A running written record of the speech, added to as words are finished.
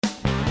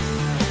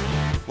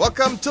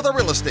Welcome to the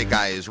Real Estate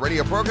Guys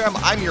radio program.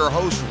 I'm your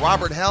host,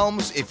 Robert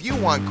Helms. If you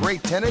want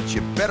great tenants,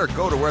 you better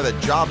go to where the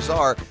jobs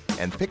are.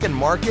 And picking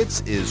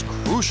markets is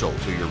crucial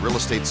to your real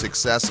estate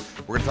success.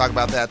 We're going to talk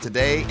about that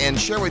today and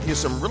share with you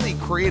some really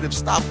creative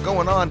stuff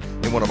going on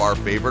in one of our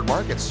favorite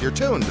markets. You're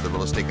tuned to the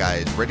Real Estate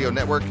Guys radio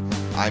network.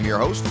 I'm your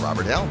host,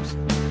 Robert Helms.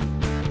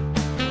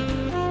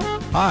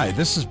 Hi,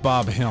 this is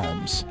Bob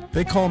Helms.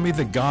 They call me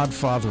the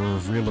godfather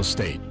of real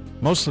estate,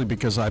 mostly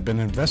because I've been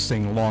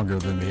investing longer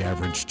than the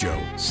average Joe,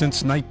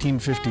 since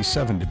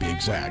 1957 to be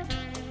exact.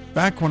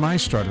 Back when I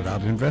started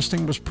out,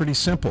 investing was pretty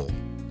simple.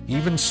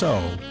 Even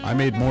so, I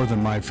made more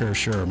than my fair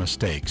share of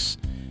mistakes.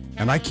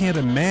 And I can't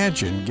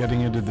imagine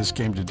getting into this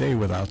game today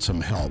without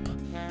some help.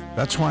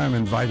 That's why I'm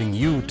inviting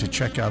you to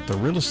check out the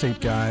Real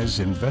Estate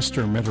Guys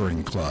Investor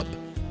Mentoring Club.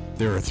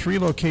 There are 3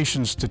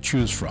 locations to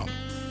choose from: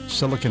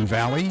 Silicon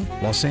Valley,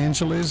 Los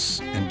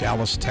Angeles, and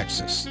Dallas,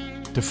 Texas.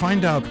 To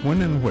find out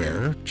when and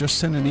where, just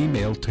send an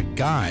email to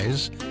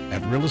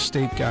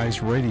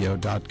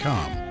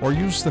guys@realestateguysradio.com or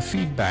use the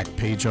feedback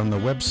page on the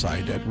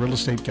website at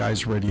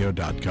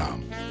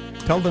realestateguysradio.com.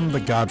 Tell them the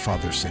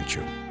Godfather sent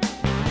you.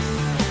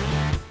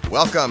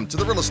 Welcome to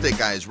the Real Estate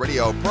Guys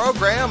radio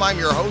program. I'm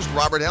your host,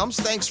 Robert Helms.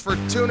 Thanks for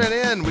tuning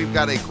in. We've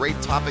got a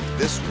great topic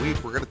this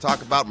week. We're going to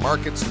talk about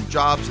markets and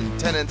jobs and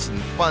tenants and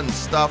fun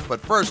stuff. But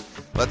first,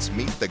 let's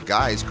meet the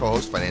guys,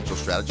 co-host, financial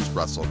strategist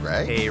Russell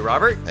Gray. Hey,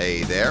 Robert.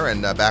 Hey there.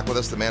 And back with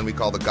us, the man we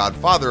call the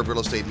godfather of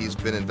real estate. He's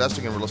been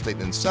investing in real estate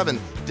in 7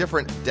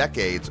 different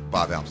decades,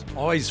 Bob Helms.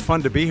 Always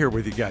fun to be here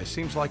with you guys.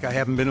 Seems like I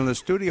haven't been in the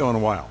studio in a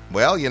while.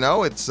 Well, you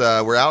know, it's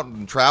we're out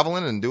and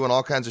traveling and doing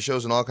all kinds of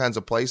shows in all kinds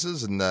of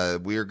places. And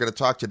we are going to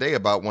talk today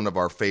about one of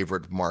our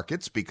favorite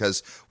markets,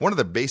 because one of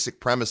the basic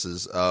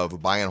premises of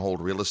buy and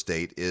hold real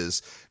estate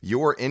is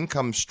your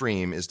income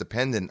stream is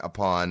dependent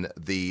upon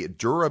the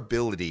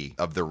durability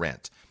of the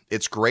rent.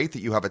 It's great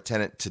that you have a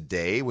tenant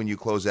today when you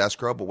close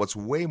escrow, but what's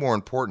way more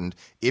important,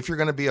 if you're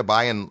going to be a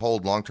buy and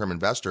hold long-term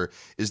investor,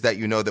 is that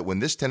you know that when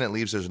this tenant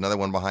leaves, there's another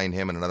one behind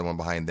him and another one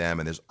behind them,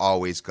 and there's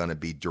always going to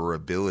be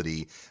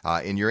durability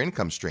in your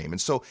income stream.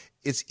 And so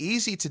it's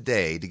easy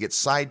today to get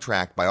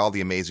sidetracked by all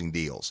the amazing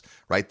deals,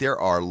 right? There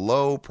are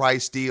low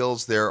price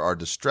deals, there are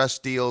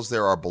distressed deals,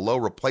 there are below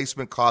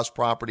replacement cost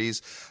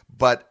properties,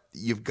 but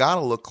you've got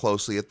to look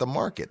closely at the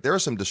market. There are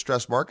some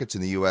distressed markets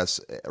in the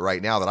U.S.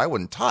 right now that I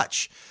wouldn't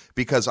touch,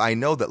 because I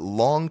know that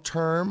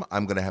long-term,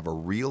 I'm going to have a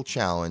real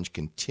challenge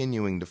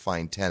continuing to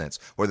find tenants,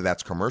 whether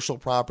that's commercial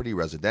property,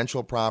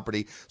 residential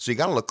property. So you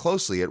got to look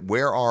closely at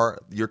where are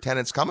your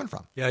tenants coming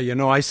from. Yeah, you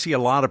know, I see a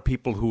lot of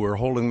people who are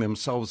holding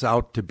themselves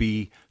out to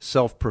be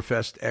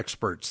self-professed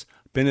experts.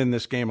 Been in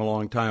this game a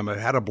long time. I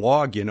had a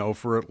blog,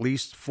 for at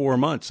least 4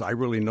 months. I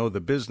really know the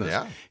business.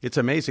 Yeah. It's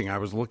amazing. I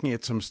was looking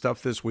at some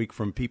stuff this week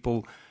from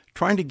people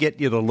trying to get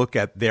you to look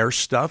at their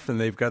stuff, and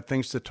they've got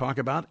things to talk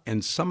about.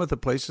 And some of the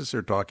places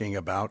they're talking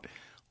about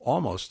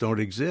almost don't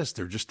exist.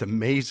 They're just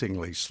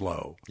amazingly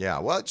slow. Yeah,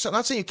 well, so I'm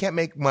not saying you can't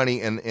make money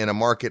in a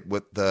market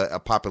with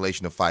a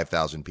population of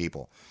 5,000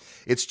 people.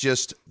 It's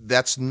just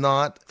that's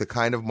not the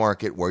kind of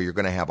market where you're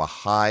going to have a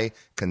high,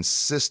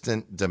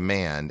 consistent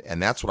demand,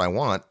 and that's what I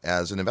want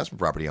as an investment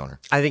property owner.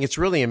 I think it's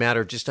really a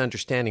matter of just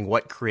understanding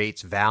what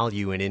creates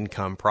value in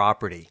income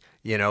property.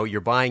 You're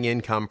buying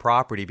income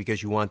property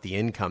because you want the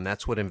income.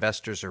 That's what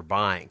investors are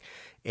buying.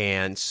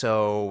 And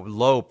so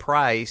low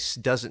price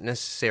doesn't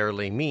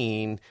necessarily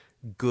mean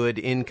good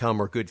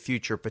income or good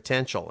future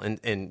potential.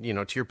 And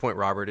to your point,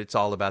 Robert, it's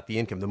all about the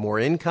income. The more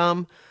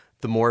income,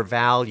 the more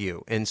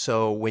value. And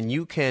so when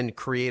you can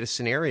create a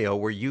scenario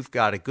where you've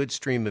got a good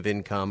stream of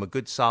income, a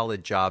good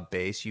solid job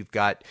base, you've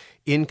got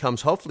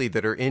incomes hopefully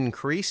that are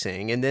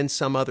increasing, and then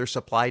some other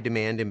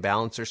supply-demand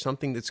imbalance or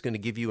something that's going to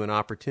give you an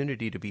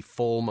opportunity to be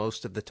full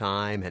most of the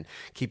time and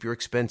keep your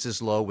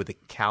expenses low with the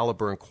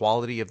caliber and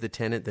quality of the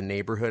tenant, the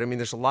neighborhood. I mean,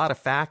 there's a lot of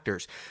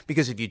factors,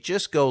 because if you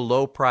just go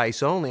low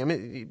price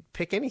only,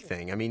 pick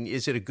anything.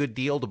 Is it a good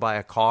deal to buy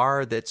a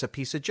car that's a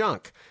piece of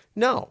junk?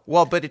 No.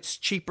 Well, but it's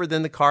cheaper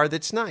than the car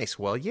that's nice.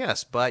 Well,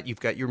 yes, but you've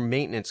got your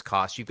maintenance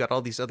costs. You've got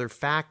all these other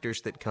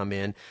factors that come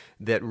in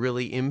that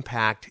really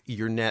impact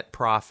your net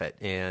profit.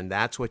 And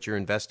that's what you're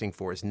investing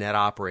for, is net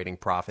operating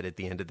profit at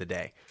the end of the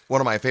day.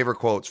 One of my favorite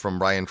quotes from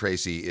Brian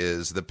Tracy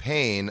is, "The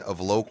pain of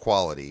low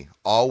quality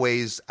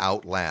always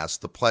outlasts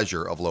the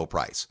pleasure of low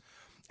price."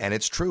 And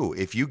it's true.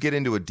 If you get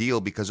into a deal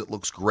because it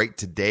looks great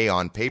today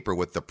on paper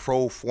with the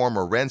pro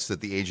forma rents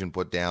that the agent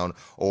put down,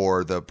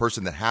 or the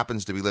person that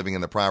happens to be living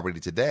in the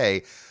property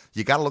today,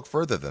 you got to look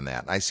further than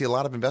that. I see a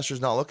lot of investors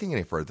not looking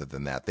any further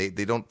than that. They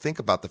don't think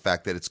about the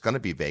fact that it's going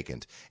to be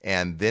vacant,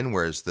 and then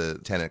where's the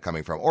tenant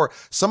coming from? Or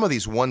some of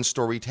these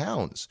one-story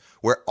towns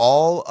where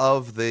all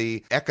of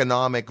the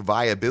economic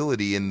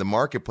viability in the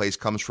marketplace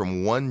comes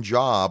from one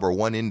job or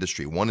one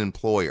industry, one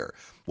employer.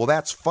 Well,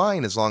 that's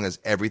fine as long as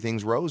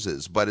everything's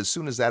roses. But as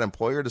soon as that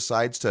employer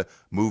decides to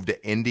move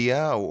to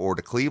India or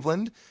to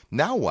Cleveland,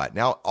 now what?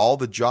 Now all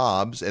the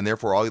jobs and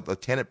therefore all the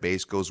tenant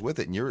base goes with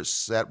it, and you're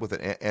set with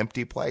an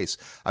empty place.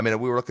 I mean,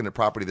 we were looking at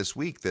property this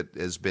week that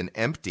has been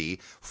empty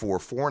for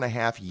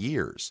 4.5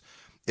 years.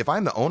 If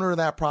I'm the owner of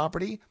that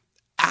property,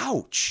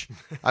 Ouch.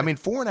 I mean,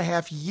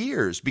 4.5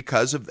 years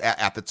because of,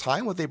 at the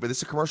time, this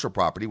is a commercial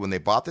property. When they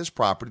bought this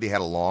property, they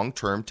had a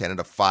long-term tenant,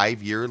 a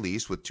 5-year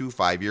lease with 2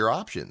 5-year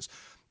options.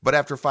 But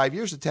after 5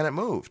 years, the tenant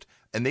moved.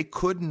 And they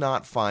could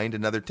not find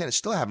another tenant.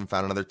 Still haven't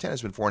found another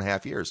tenant. It's been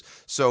 4.5 years.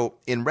 So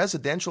in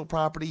residential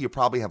property, you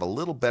probably have a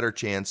little better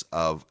chance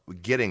of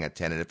getting a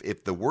tenant.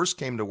 If the worst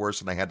came to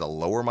worst and I had to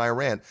lower my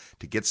rent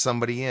to get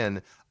somebody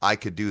in, I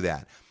could do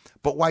that.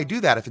 But why do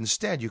that if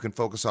instead you can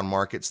focus on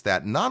markets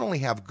that not only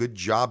have good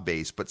job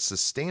base, but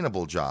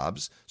sustainable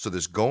jobs, so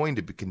there's going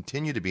to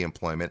continue to be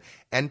employment,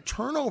 and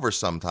turnover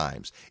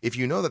sometimes. If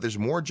you know that there's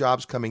more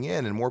jobs coming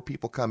in and more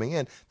people coming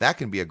in, that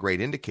can be a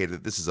great indicator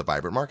that this is a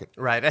vibrant market.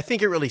 Right. I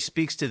think it really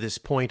speaks to this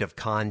point of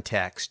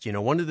context. You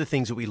know, one of the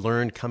things that we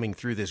learned coming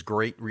through this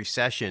great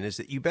recession is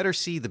that you better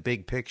see the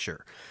big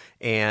picture.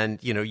 And,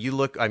 you know, you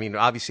look, I mean,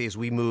 obviously, as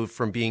we move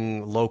from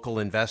being local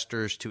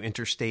investors to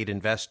interstate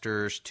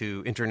investors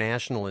to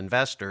international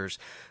investors,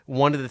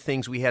 one of the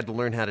things we had to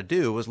learn how to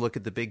do was look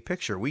at the big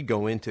picture. We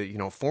go into, you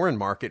know, foreign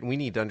market and we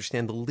need to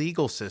understand the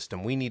legal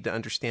system. We need to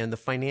understand the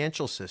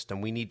financial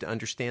system. We need to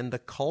understand the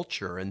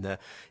culture and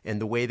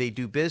the way they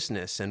do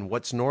business and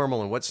what's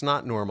normal and what's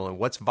not normal and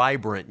what's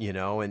vibrant, you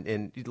know.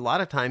 And a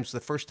lot of times the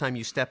first time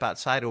you step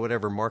outside of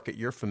whatever market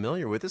you're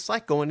familiar with, it's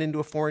like going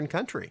into a foreign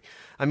country.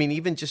 I mean,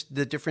 even just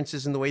the differences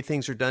in the way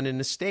things are done in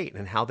the state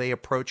and how they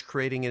approach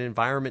creating an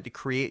environment to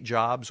create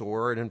jobs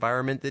or an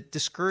environment that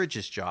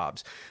discourages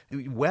jobs.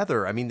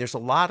 Weather, I mean, there's a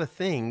lot of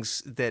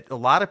things that a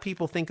lot of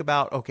people think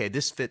about, okay,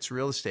 this fits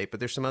real estate, but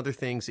there's some other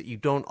things that you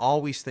don't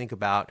always think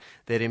about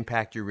that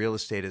impact your real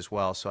estate as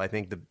well. So I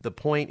think the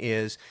point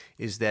is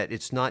that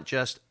it's not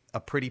just a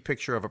pretty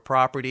picture of a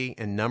property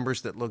and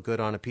numbers that look good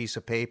on a piece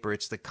of paper.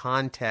 It's the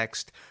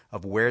context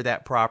of where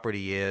that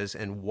property is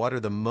and what are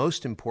the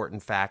most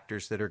important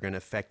factors that are going to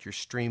affect your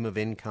stream of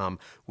income,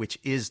 which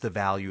is the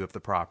value of the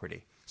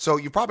property. So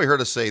you've probably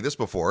heard us say this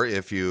before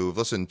if you've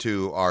listened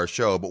to our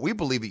show, but we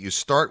believe that you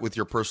start with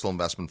your personal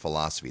investment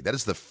philosophy. That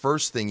is the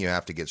first thing you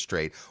have to get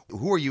straight.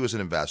 Who are you as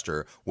an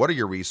investor? What are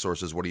your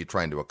resources? What are you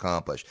trying to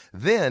accomplish?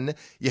 Then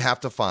you have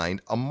to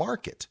find a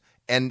market.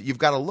 And you've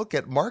got to look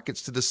at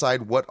markets to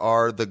decide what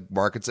are the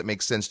markets that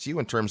make sense to you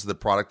in terms of the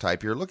product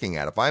type you're looking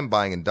at. If I'm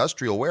buying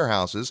industrial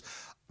warehouses,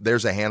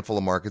 there's a handful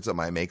of markets that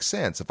might make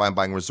sense. If I'm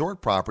buying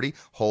resort property,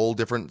 whole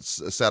different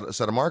set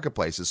of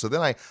marketplaces. So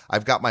then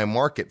I've got my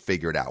market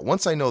figured out.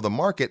 Once I know the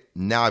market,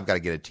 now I've got to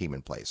get a team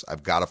in place.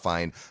 I've got to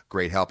find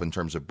great help in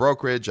terms of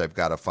brokerage. I've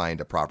got to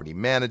find a property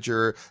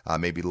manager,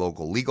 maybe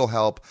local legal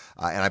help,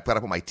 and I've got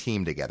to put my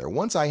team together.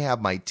 Once I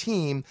have my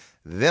team,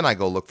 then I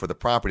go look for the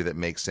property that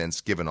makes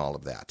sense given all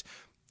of that.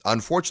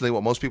 Unfortunately,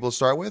 what most people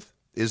start with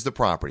is the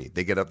property.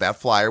 They get up that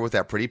flyer with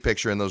that pretty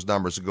picture and those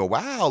numbers and go,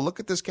 wow, look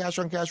at this cash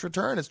on cash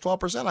return. It's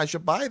 12%. I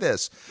should buy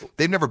this.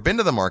 They've never been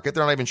to the market.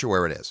 They're not even sure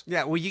where it is.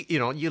 Yeah, well,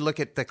 you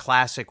look at the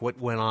classic, what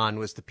went on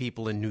was the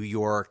people in New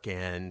York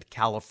and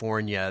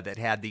California that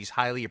had these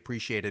highly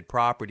appreciated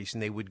properties,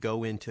 and they would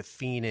go into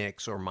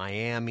Phoenix or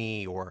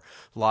Miami or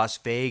Las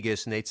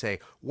Vegas, and they'd say,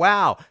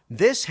 wow,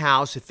 this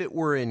house, if it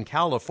were in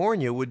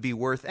California, would be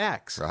worth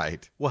X.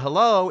 Right. Well,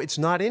 hello, it's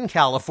not in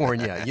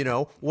California.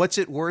 What's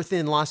it worth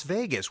in Las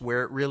Vegas,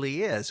 where it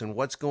really is, and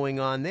what's going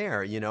on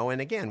there, and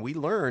again, we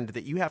learned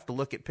that you have to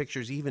look at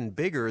pictures even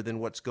bigger than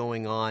what's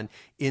going on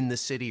in the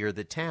city or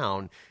the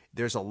town.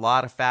 There's a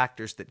lot of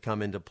factors that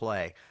come into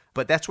play.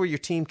 But that's where your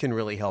team can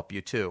really help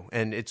you too.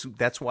 And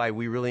that's why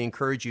we really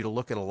encourage you to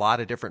look at a lot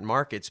of different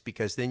markets,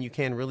 because then you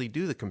can really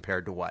do the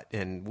compared to what.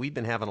 And we've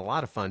been having a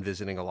lot of fun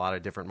visiting a lot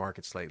of different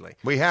markets lately.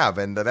 We have,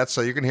 and that's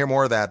you can hear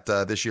more of that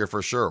this year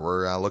for sure.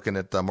 We're looking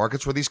at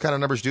markets where these kind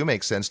of numbers do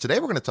make sense. Today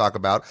we're going to talk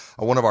about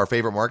one of our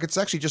favorite markets.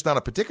 It's actually just not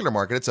a particular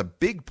market. It's a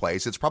big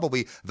place. It's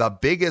probably the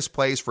biggest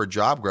place for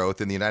job growth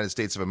in the United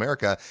States of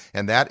America,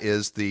 and that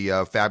is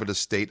the fabulous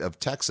state of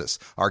Texas.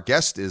 Our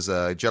guest is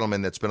a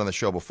gentleman that's been on the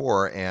show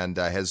before and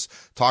has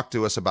talked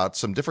to us about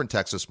some different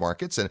Texas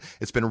markets, and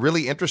it's been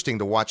really interesting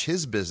to watch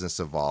his business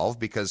evolve,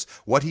 because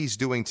what he's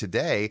doing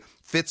today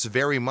fits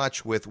very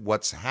much with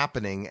what's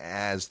happening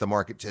as the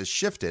market has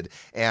shifted.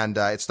 And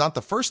it's not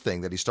the first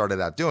thing that he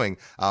started out doing,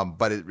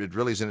 but it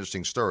really is an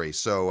interesting story.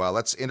 So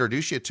let's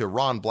introduce you to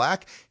Ron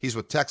Black. He's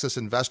with Texas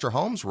Investor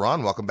Homes.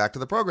 Ron, welcome back to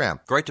the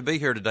program. Great to be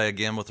here today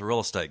again with the real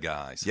estate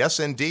guys. Yes,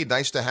 indeed.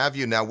 Nice to have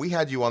you. Now, we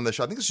had you on the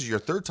show. I think this is your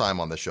third time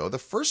on the show. The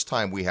first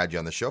time we had you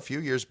on the show a few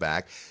years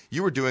back,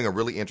 you were doing a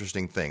really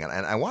interesting thing. And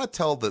I want to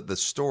tell the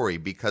story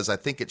because I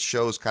think it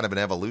shows kind of an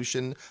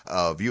evolution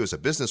of you as a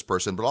business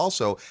person, but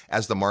also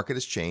as the market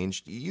has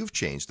changed, you've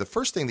changed. The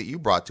first thing that you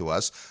brought to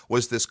us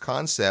was this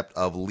concept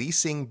of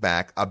leasing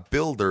back a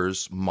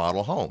builder's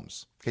model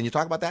homes. Can you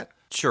talk about that?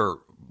 Sure.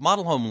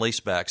 Model home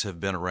leasebacks have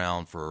been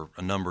around for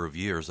a number of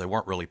years. They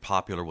weren't really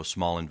popular with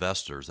small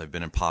investors. They've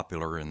been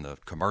popular in the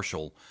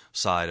commercial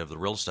side of the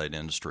real estate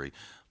industry.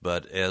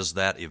 But as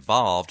that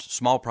evolved,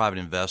 small private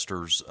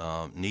investors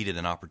needed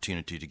an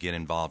opportunity to get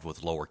involved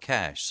with lower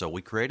cash. So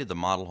we created the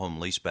Model Home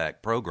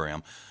Leaseback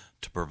program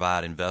to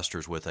provide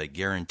investors with a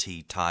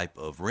guaranteed type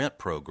of rent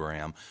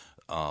program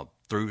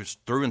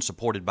through and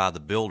supported by the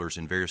builders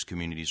in various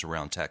communities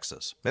around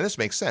Texas. And this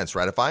makes sense,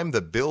 right? If I'm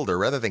the builder,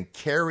 rather than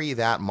carry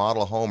that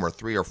model home or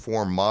 3 or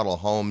 4 model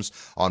homes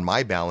on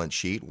my balance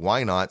sheet,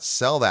 why not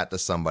sell that to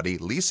somebody,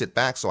 lease it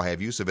back so I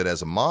have use of it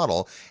as a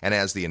model, and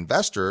as the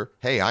investor,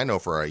 hey, I know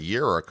for a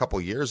year or a couple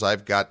years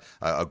I've got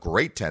a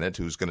great tenant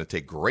who's going to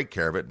take great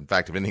care of it. In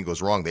fact, if anything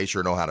goes wrong, they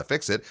sure know how to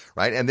fix it,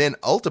 right? And then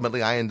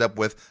ultimately I end up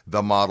with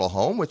the model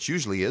home, which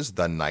usually is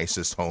the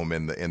nicest home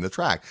in the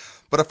tract.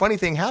 But a funny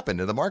thing happened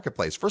in the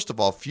marketplace. First of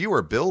all,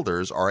 fewer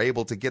builders are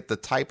able to get the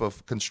type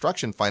of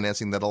construction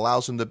financing that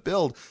allows them to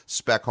build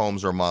spec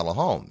homes or model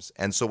homes.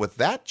 And so with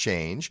that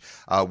change,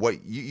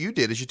 what you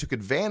did is you took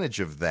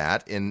advantage of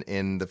that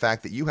in the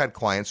fact that you had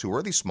clients who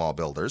were these small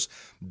builders.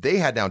 They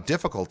had now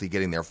difficulty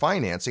getting their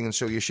financing, and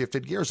so you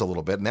shifted gears a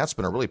little bit, and that's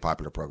been a really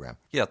popular program.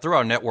 Yeah, through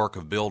our network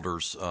of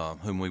builders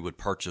whom we would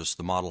purchase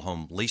the model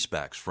home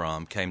leasebacks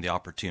from came the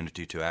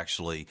opportunity to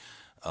actually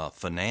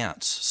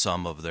finance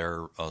some of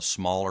their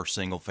smaller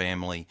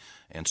single-family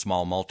and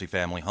small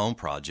multifamily home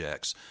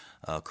projects,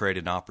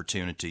 created an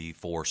opportunity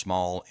for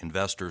small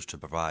investors to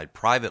provide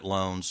private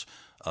loans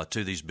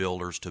to these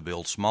builders to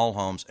build small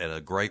homes at a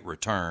great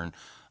return.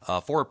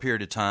 For a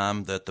period of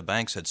time that the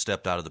banks had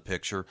stepped out of the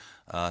picture,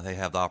 they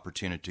have the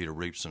opportunity to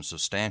reap some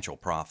substantial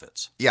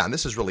profits. Yeah, and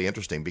this is really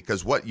interesting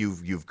because what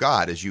you've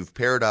got is you've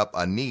paired up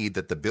a need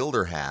that the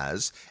builder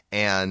has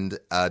and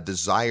a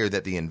desire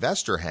that the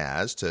investor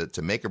has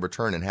to make a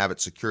return and have it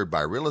secured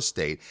by real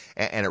estate,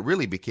 and it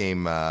really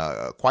became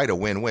quite a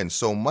win-win,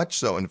 so much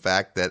so, in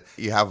fact, that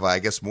you have, I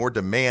guess, more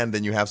demand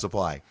than you have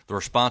supply. The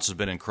response has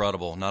been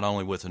incredible, not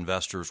only with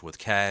investors with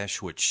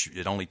cash, which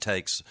it only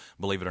takes,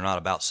 believe it or not,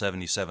 about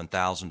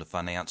 $77,000 to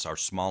finance our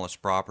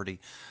smallest property,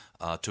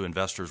 to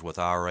investors with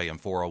IRA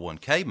and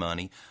 401k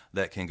money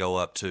that can go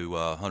up to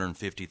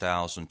 $150,000,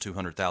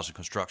 $200,000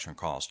 construction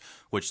costs,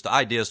 which the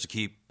idea is to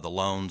keep the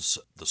loans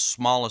the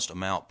smallest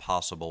amount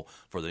possible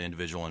for the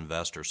individual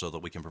investor so that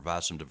we can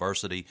provide some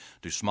diversity,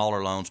 do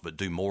smaller loans, but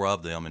do more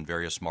of them in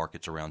various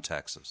markets around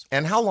Texas.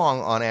 And how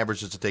long, on average,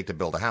 does it take to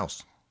build a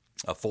house?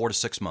 4 to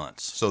 6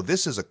 months. So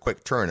this is a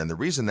quick turn, and the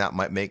reason that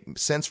might make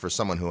sense for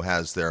someone who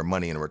has their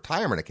money in a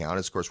retirement account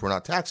is, of course, we're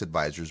not tax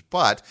advisors,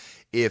 but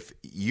if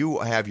you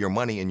have your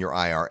money in your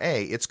IRA,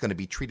 it's going to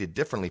be treated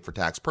differently for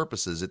tax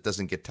purposes. It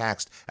doesn't get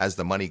taxed as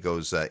the money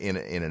goes in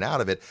and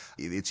out of it.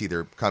 It's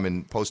either come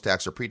in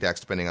post-tax or pre-tax,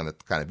 depending on the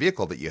kind of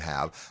vehicle that you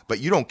have, but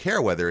you don't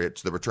care whether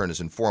the return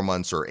is in 4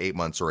 months or 8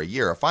 months or a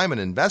year. If I'm an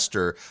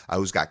investor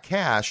who's got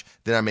cash,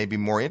 then I may be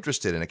more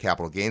interested in a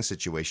capital gain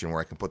situation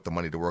where I can put the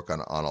money to work on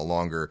a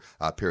longer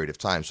period of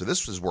time. So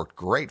this has worked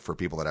great for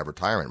people that have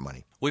retirement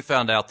money. We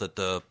found out that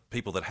the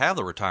people that have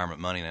the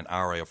retirement money in an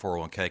IRA or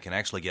 401k can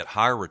actually get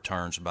higher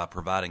returns by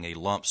providing a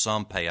lump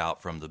sum payout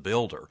from the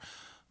builder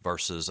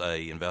versus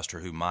a investor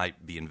who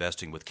might be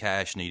investing with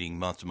cash, needing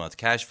month-to-month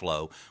cash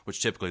flow,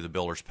 which typically the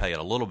builders pay at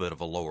a little bit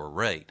of a lower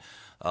rate.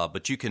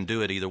 But you can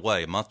do it either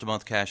way,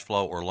 month-to-month cash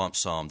flow or lump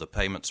sum. The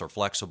payments are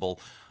flexible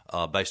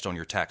based on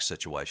your tax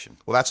situation.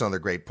 Well, that's another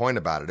great point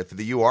about it. If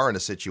you are in a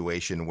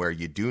situation where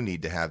you do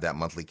need to have that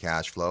monthly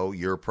cash flow,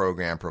 your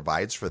program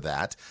provides for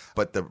that,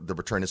 but the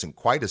return isn't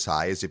quite as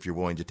high as if you're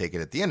willing to take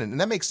it at the end.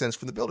 And that makes sense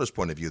from the builder's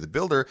point of view. The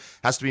builder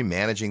has to be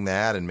managing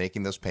that and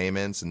making those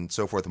payments and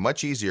so forth.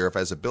 Much easier if,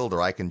 as a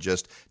builder, I can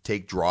just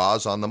take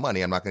draws on the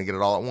money. I'm not going to get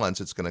it all at once.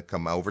 It's going to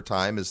come over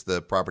time as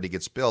the property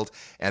gets built.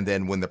 And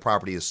then when the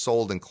property is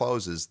sold and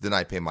closes, then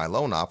I pay my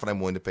loan off, and I'm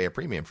willing to pay a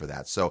premium for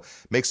that. So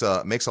makes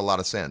a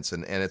lot of sense.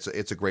 And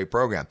it's a great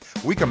program.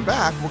 When we come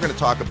back, we're going to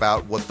talk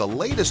about what the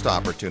latest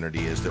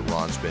opportunity is that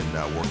Ron's been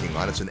working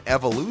on. It's an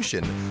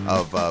evolution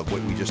of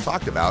what we just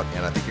talked about,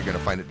 and I think you're going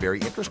to find it very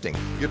interesting.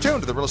 You're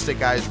tuned to the Real Estate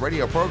Guys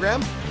radio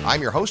program.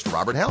 I'm your host,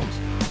 Robert Helms.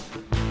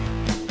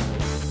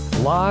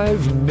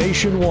 Live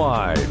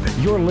nationwide,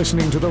 you're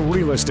listening to the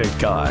Real Estate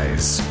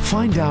Guys.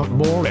 Find out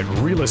more at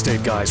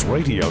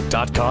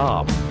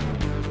realestateguysradio.com.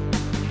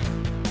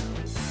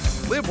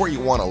 Live where you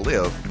want to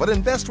live, but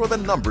invest where the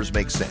numbers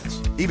make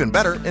sense. Even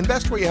better,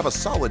 invest where you have a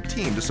solid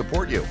team to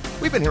support you.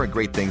 We've been hearing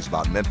great things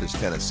about Memphis,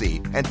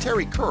 Tennessee, and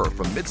Terry Kerr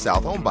from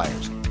Mid-South Home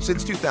Buyers.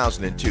 Since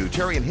 2002,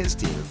 Terry and his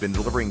team have been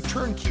delivering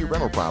turnkey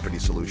rental property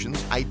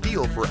solutions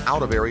ideal for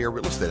out-of-area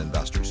real estate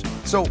investors.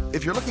 So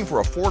if you're looking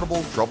for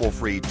affordable,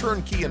 trouble-free,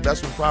 turnkey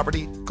investment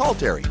property, call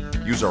Terry.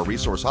 Use our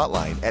resource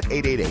hotline at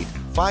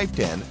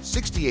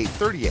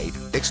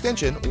 888-510-6838,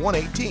 extension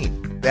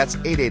 118. That's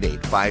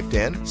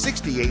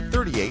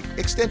 888-510-6838,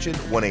 extension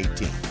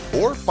 118.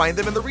 Or find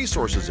them in the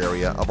resources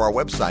area of our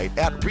website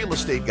at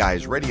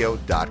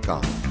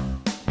realestateguysradio.com.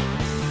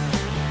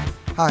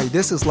 Hi,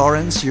 this is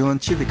Lawrence Yun,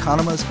 Chief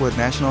Economist with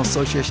National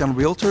Association of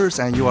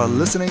Realtors, and you are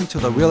listening to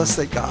the Real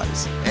Estate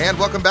Guys. And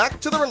welcome back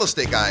to the Real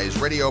Estate Guys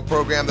radio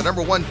program, the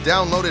 #1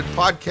 downloaded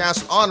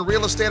podcast on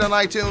real estate on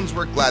iTunes.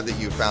 We're glad that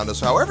you found us,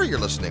 however you're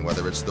listening,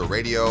 whether it's the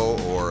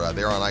radio or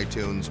there on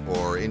iTunes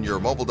or in your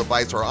mobile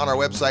device or on our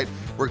website.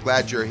 We're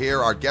glad you're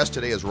here. Our guest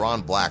today is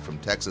Ron Black from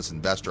Texas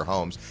Investor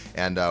Homes,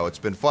 and it's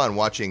been fun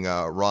watching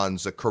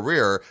Ron's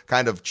career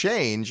kind of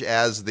change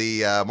as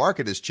the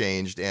market has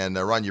changed. And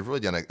Ron, you've really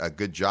done a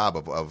good job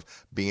of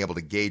being able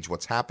to gauge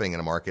what's happening in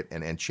a market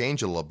and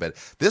change it a little bit.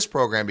 This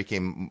program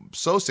became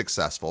so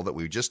successful that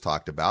we just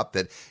talked about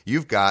that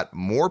you've got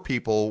more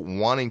people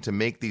wanting to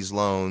make these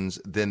loans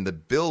than the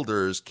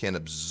builders can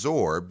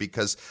absorb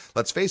because,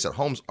 let's face it,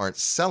 homes aren't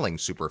selling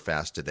super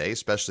fast today,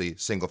 especially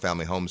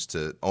single-family homes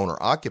to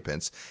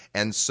owner-occupants.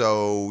 And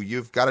so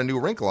you've got a new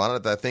wrinkle on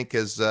it that I think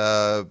has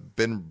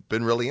been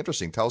really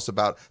interesting. Tell us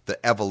about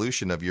the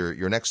evolution of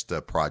your next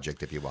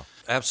project, if you will.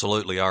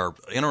 Absolutely. Our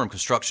interim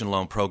construction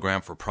loan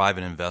program for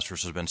private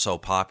investors has been so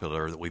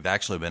popular that we've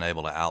actually been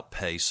able to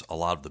outpace a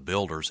lot of the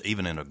builders,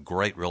 even in a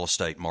great real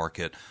estate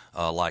market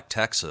like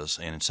Texas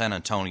and in San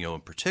Antonio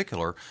in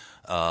particular,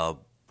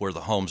 where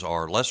the homes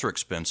are lesser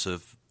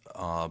expensive,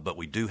 but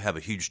we do have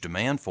a huge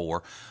demand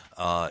for.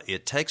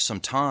 It takes some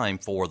time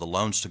for the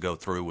loans to go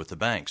through with the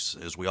banks.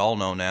 As we all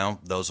know now,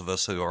 those of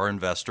us who are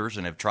investors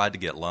and have tried to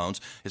get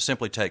loans, it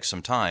simply takes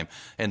some time.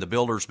 And the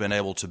builder's been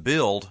able to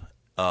build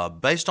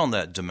based on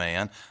that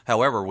demand.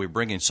 However, we're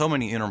bringing so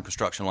many interim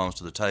construction loans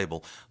to the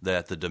table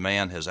that the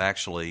demand has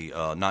actually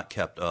not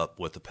kept up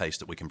with the pace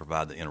that we can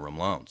provide the interim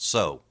loans.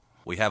 So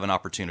we have an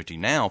opportunity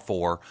now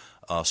for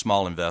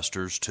small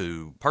investors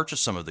to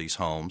purchase some of these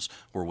homes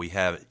where we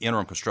have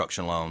interim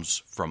construction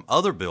loans from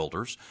other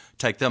builders,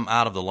 take them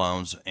out of the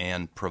loans,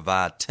 and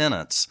provide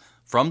tenants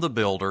from the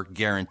builder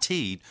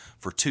guaranteed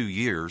for 2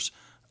 years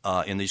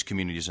in these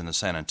communities in the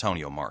San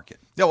Antonio market.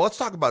 Yeah, well, let's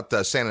talk about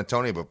San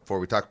Antonio before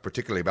we talk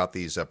particularly about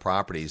these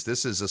properties.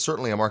 This is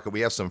certainly a market we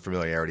have some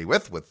familiarity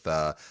with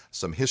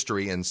some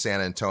history in San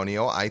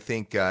Antonio. I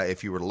think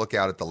if you were to look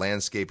out at the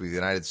landscape of the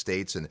United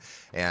States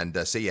and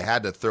say you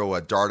had to throw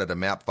a dart at a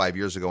map 5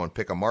 years ago and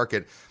pick a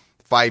market,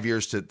 5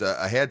 years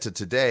ahead to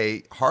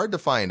today, hard to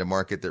find a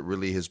market that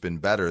really has been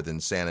better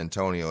than San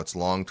Antonio. It's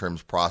long-term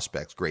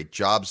prospects, great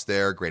jobs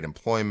there, great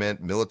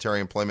employment, military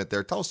employment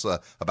there. Tell us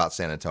about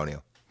San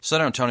Antonio. San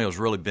Antonio has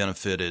really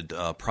benefited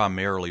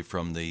primarily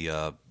from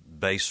the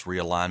base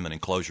realignment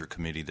and closure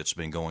committee that's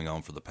been going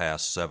on for the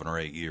past 7 or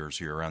 8 years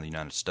here around the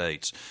United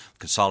States.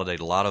 Consolidated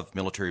a lot of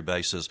military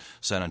bases.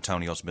 San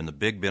Antonio's been the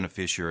big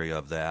beneficiary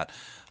of that,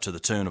 to the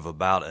tune of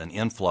about an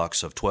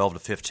influx of 12 to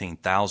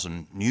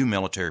 15,000 new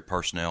military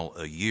personnel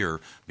a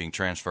year being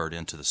transferred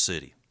into the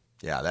city.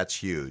 Yeah, that's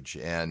huge.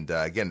 And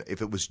again,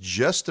 if it was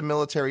just a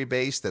military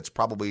base, that's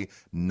probably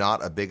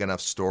not a big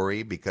enough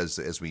story because,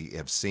 as we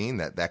have seen,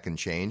 that can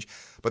change.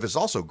 But there's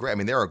also great, I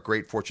mean, there are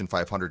great Fortune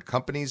 500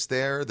 companies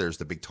there. There's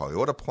the big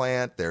Toyota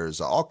plant.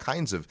 There's all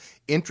kinds of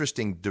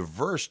interesting,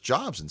 diverse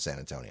jobs in San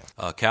Antonio.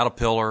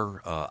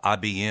 Caterpillar,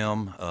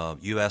 IBM,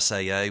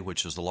 USAA,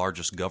 which is the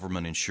largest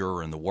government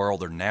insurer in the world,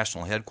 their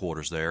national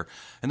headquarters there,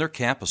 and their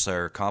campus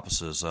there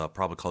encompasses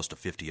probably close to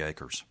 50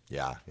 acres.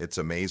 Yeah, it's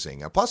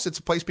amazing. Plus, it's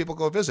a place people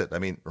go visit. I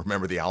mean,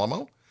 remember the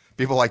Alamo?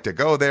 People like to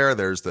go there.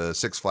 There's the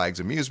Six Flags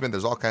amusement.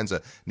 There's all kinds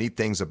of neat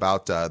things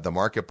about the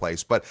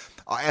marketplace. But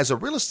as a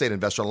real estate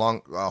investor,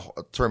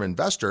 long-term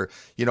investor,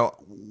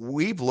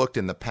 we've looked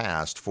in the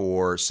past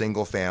for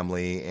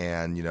single-family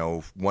and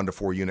 1 to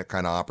 4 unit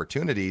kind of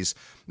opportunities,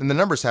 and the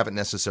numbers haven't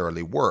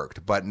necessarily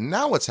worked. But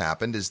now what's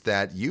happened is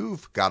that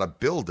you've got a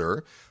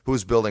builder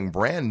who's building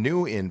brand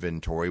new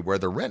inventory where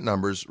the rent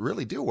numbers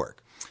really do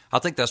work. I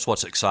think that's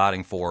what's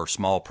exciting for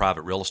small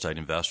private real estate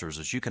investors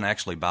is you can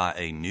actually buy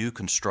a new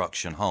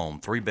construction home,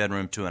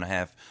 3-bedroom,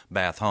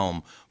 2.5-bath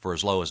home for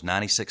as low as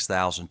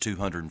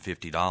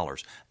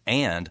 $96,250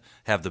 and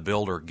have the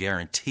builder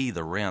guarantee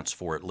the rents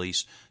for at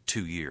least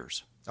 2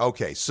 years.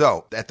 Okay,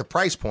 so at the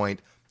price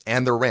point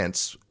and the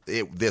rents,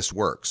 this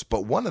works.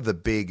 But one of the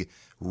big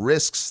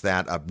risks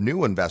that a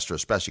new investor,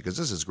 especially because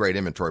this is great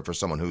inventory for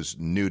someone who's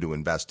new to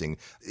investing,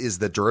 is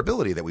the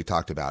durability that we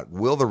talked about.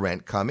 Will the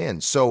rent come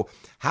in? So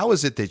how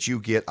is it that you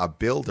get a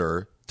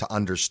builder to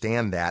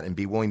understand that and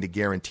be willing to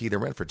guarantee the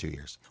rent for 2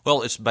 years?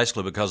 Well, it's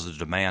basically because of the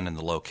demand and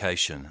the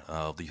location.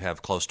 You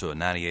have close to a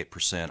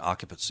 98%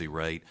 occupancy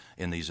rate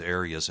in these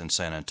areas in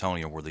San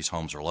Antonio where these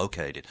homes are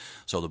located.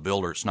 So the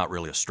builder, it's not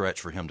really a stretch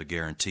for him to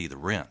guarantee the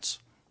rents.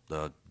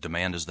 The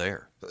demand is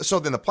there. So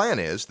then the plan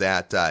is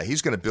that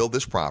he's going to build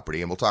this property,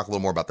 and we'll talk a little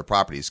more about the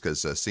properties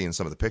because seeing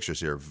some of the pictures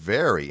here,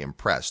 very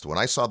impressed. When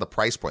I saw the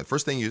price point,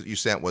 first thing you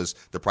sent was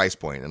the price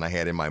point, and I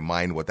had in my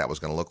mind what that was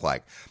going to look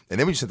like. And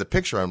then when you sent the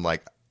picture, I'm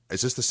like,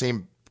 is this the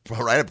same,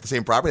 right up the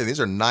same property? These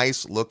are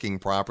nice looking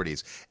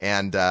properties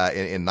and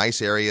in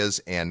nice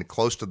areas and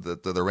close to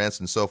the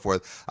rents and so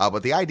forth.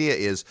 But the idea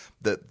is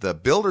that the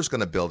builder's going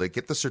to build it,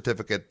 get the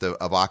certificate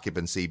of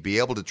occupancy, be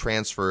able to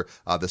transfer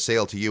the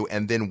sale to you,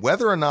 and then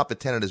whether or not the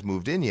tenant has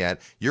moved in yet,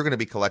 you're going to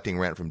be collecting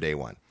rent from day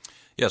one.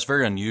 Yeah, it's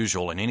very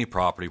unusual in any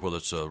property, whether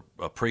it's a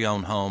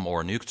pre-owned home or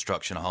a new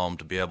construction home,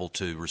 to be able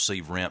to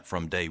receive rent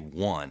from day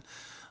one.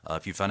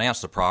 If you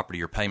finance the property,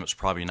 your payment's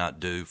probably not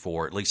due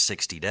for at least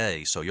 60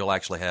 days, so you'll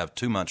actually have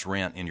 2 months'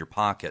 rent in your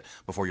pocket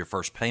before your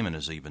first payment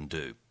is even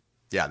due.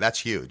 Yeah,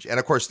 that's huge. And,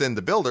 of course, then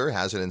the builder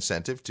has an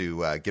incentive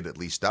to get it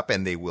leased up,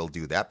 and they will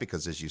do that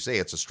because, as you say,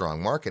 it's a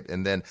strong market.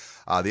 And then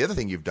the other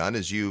thing you've done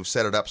is you've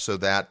set it up so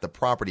that the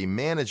property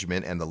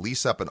management and the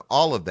lease up and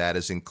all of that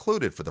is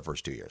included for the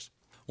first 2 years.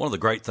 One of the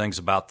great things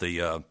about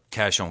the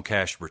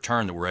cash-on-cash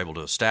return that we're able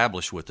to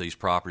establish with these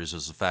properties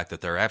is the fact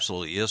that there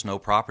absolutely is no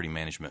property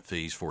management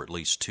fees for at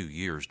least 2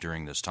 years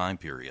during this time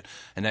period.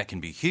 And that can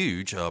be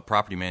huge.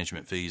 Property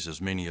management fees, as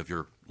many of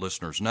your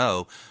listeners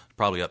know,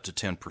 probably up to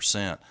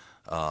 10%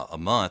 a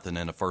month, and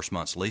then a first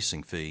month's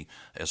leasing fee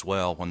as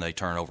well when they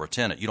turn over a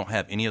tenant. You don't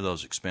have any of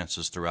those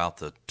expenses throughout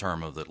the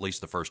term of at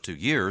least the first 2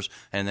 years.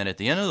 And then at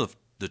the end of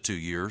the 2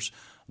 years,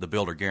 the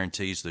builder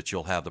guarantees that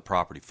you'll have the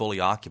property fully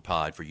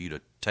occupied for you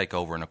to take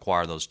over and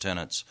acquire those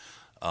tenants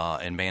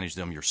and manage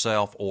them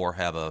yourself, or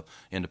have a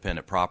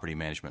independent property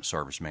management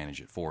service manage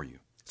it for you.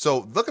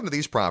 So looking at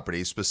these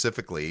properties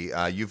specifically,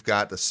 you've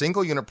got the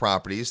single unit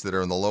properties that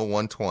are in the low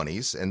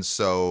 120s, and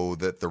so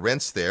the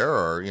rents there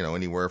are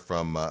anywhere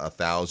from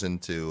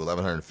 $1,000 to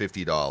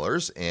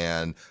 $1,150,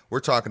 and we're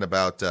talking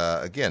about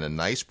again a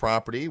nice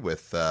property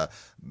with.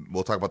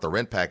 We'll talk about the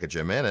rent package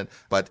in a minute,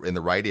 but in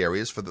the right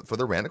areas for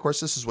the rent. Of course,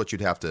 this is what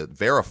you'd have to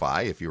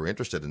verify if you were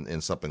interested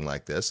in something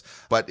like this.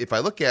 But if I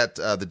look at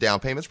the down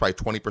payment, it's probably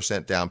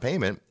 20% down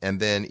payment, and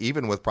then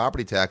even with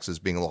property taxes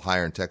being a little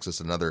higher in Texas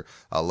and other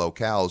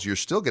locales, you're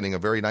still getting a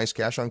very nice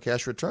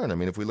cash-on-cash return. I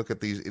mean, if we look at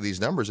these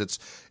numbers, it's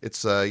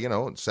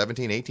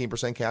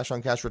 17-18%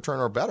 cash-on-cash return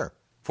or better.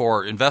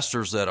 For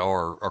investors that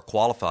are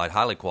qualified,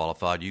 highly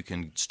qualified, you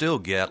can still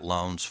get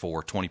loans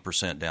for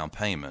 20% down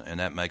payment, and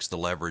that makes the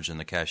leverage and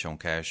the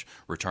cash-on-cash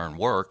return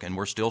work. And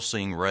we're still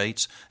seeing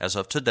rates, as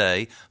of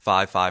today,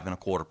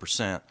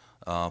 5.25%.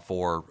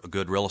 For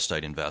good real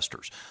estate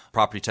investors.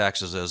 Property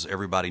taxes, as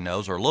everybody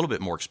knows, are a little bit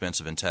more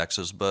expensive in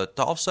Texas, but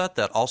to offset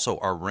that also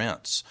are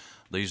rents.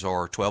 These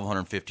are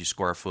 1,250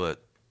 square foot,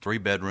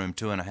 3-bedroom,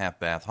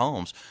 2.5-bath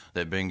homes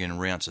that bring in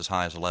rents as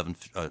high as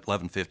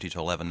 $1,150 to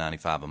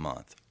 $1,195 a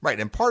month. Right,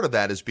 and part of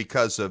that is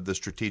because of the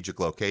strategic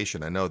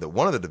location. I know that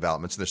one of the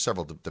developments, and there's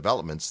several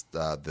developments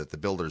that the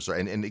builders are,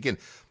 and again,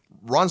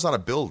 Ron's not a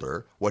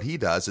builder. What he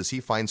does is he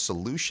finds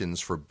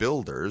solutions for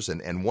builders,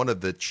 and one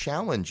of the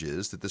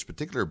challenges that this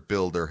particular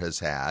builder has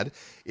had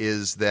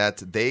is that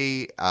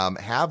they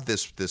have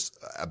this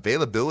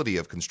availability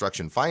of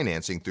construction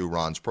financing through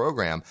Ron's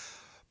program,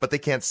 but they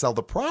can't sell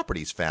the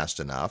properties fast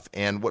enough.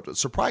 And what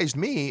surprised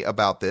me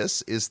about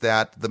this is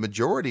that the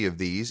majority of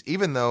these,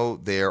 even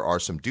though there are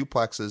some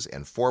duplexes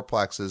and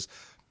fourplexes,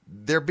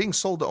 they're being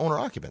sold to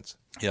owner-occupants.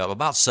 Yeah,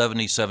 about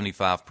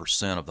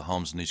 70-75% of the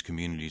homes in these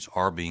communities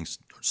are being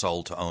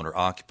sold to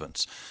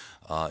owner-occupants.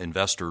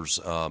 Investors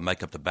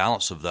make up the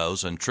balance of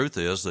those, and truth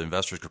is the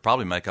investors could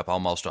probably make up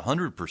almost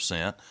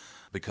 100%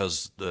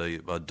 because the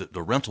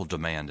rental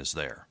demand is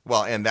there.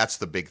 Well, and that's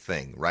the big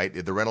thing, right?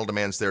 The rental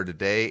demand's there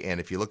today,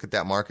 and if you look at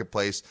that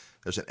marketplace,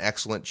 there's an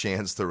excellent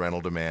chance the rental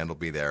demand will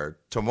be there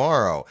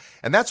tomorrow.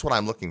 And that's what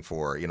I'm looking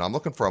for. I'm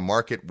looking for a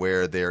market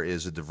where there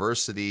is a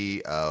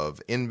diversity of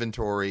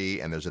inventory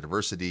and there's a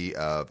diversity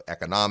of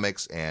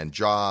economics and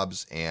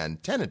jobs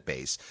and tenant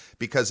base,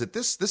 because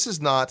this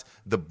is not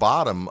the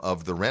bottom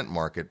of the rent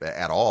market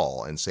at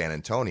all in San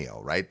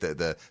Antonio, right?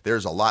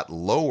 There's a lot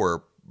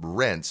lower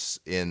rents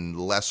in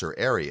lesser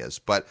areas,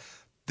 but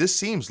this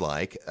seems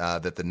like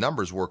that the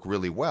numbers work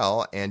really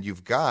well, and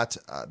you've got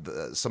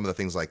some of the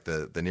things like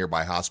the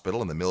nearby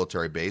hospital and the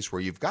military base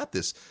where you've got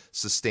this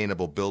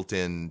sustainable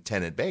built-in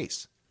tenant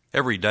base.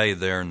 Every day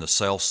there in the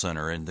sales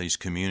center in these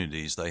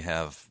communities, they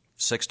have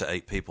 6 to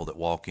 8 people that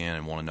walk in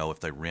and want to know if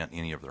they rent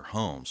any of their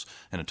homes.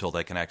 And until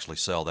they can actually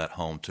sell that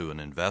home to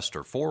an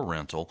investor for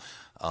rental,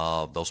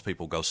 those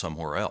people go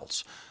somewhere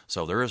else.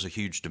 So there is a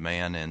huge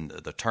demand, and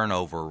the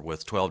turnover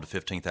with 12 to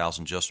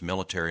 15,000 just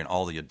military and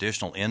all the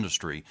additional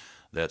industry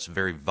that's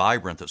very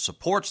vibrant that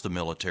supports the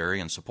military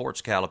and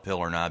supports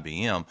Caterpillar and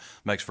IBM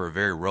makes for a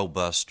very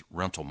robust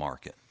rental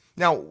market.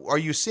 Now, are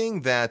you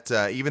seeing that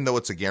even though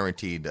it's a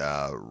guaranteed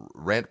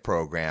rent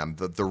program,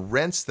 the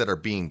rents that are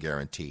being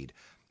guaranteed,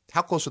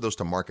 how close are those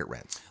to market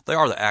rents? They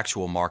are the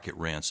actual market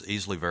rents,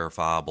 easily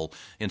verifiable.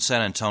 In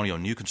San Antonio,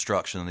 new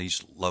construction in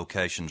these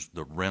locations,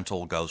 the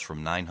rental goes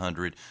from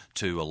 $900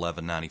 to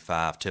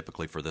 $1,195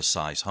 typically for this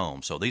size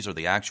home. So these are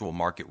the actual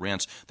market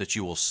rents that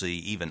you will see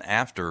even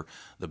after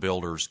the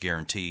builder's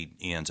guarantee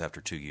ends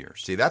after 2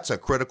 years. See, that's a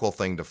critical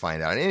thing to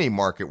find out in any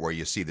market where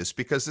you see this,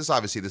 because this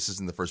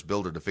isn't the first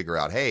builder to figure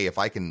out, hey, if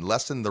I can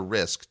lessen the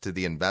risk to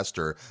the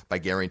investor by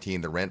guaranteeing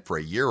the rent for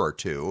a year or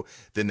two,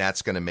 then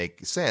that's going to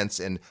make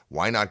sense. And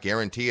why not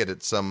guarantee it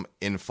at some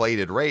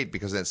inflated rate,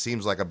 because it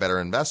seems like a better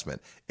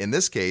investment? In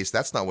this case,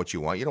 that's not what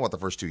you want. You don't want the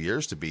first 2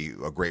 years to be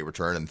a great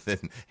return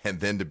and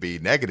then to be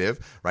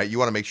negative, right? You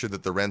want to make sure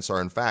that the rents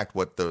are in fact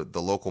what the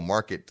local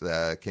market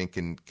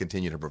can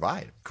continue to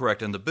provide.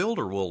 Correct, and the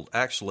builder will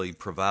actually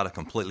provide a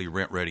completely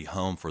rent-ready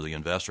home for the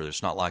investor.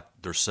 It's not like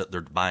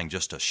they're buying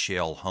just a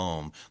shell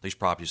home. These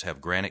properties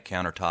have granite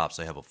countertops.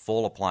 They have a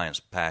full appliance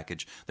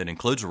package that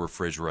includes a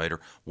refrigerator,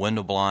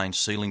 window blinds,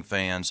 ceiling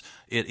fans.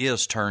 It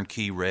is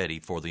turnkey ready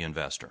for the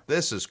investor.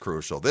 This is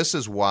crucial. This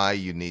is why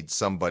you need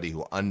somebody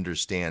who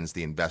understands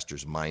the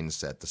investor's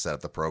mindset to set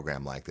up the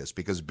program like this,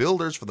 because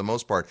builders, for the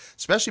most part,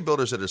 especially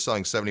builders that are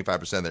selling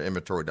 75% of their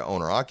inventory to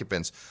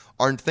owner-occupants,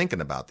 aren't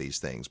thinking about these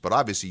things. But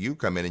obviously you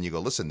come in and you go,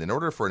 listen, in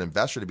order for an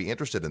investor to be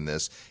interested in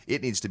this,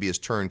 it needs to be as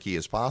turnkey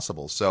as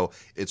possible. So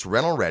it's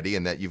rental ready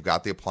in that you've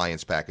got the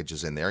appliance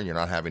packages in there, and you're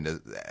not having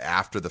to,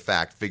 after the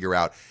fact, figure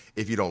out,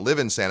 if you don't live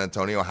in San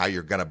Antonio, how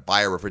you're going to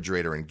buy a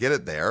refrigerator and get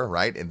it there,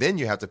 right? And then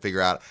you have to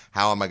figure out,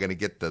 how am I going to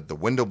get the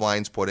window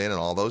blinds put in and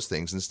all those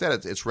things.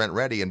 Instead, it's rent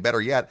ready, and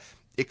better yet,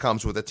 it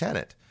comes with a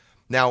tenant.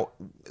 Now,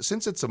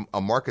 since it's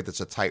a market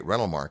that's a tight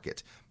rental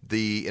market,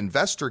 the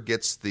investor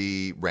gets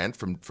the rent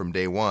from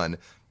day one.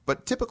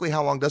 But typically,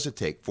 how long does it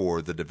take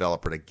for the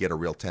developer to get a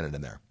real tenant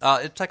in there?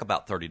 It'd take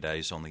about 30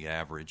 days on the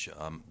average.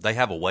 They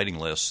have a waiting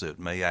list that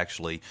may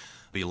actually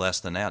be less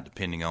than that,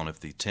 depending on if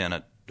the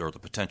tenant or the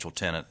potential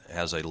tenant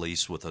has a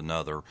lease with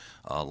another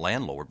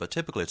landlord. But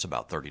typically, it's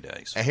about 30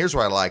 days. And here's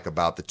what I like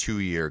about the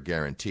 2-year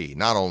guarantee.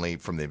 Not only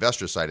from the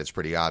investor side, it's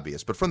pretty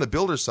obvious, but from the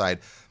builder side,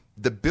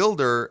 the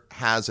builder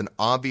has an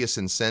obvious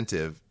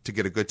incentive to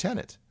get a good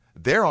tenant.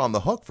 They're on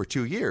the hook for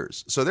 2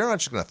 years. So they're not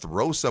just going to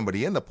throw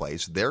somebody in the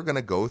place. They're going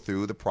to go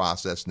through the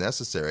process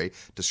necessary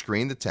to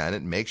screen the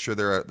tenant, make sure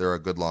they're a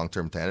good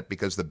long-term tenant,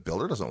 because the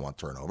builder doesn't want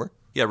turnover.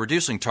 Yeah,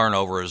 reducing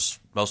turnover, as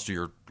most of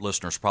your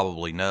listeners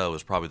probably know,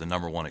 is probably the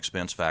number one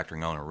expense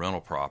factoring on a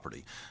rental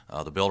property.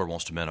 The builder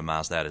wants to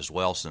minimize that as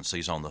well, since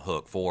he's on the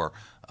hook for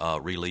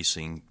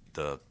releasing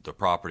the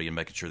property and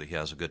making sure that he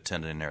has a good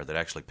tenant in there that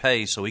actually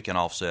pays, so he can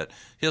offset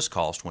his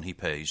cost when he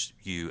pays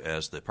you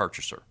as the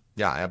purchaser.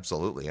 Yeah,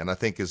 absolutely. And I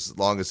think as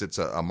long as it's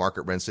a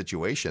market rent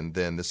situation,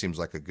 then this seems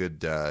like a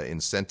good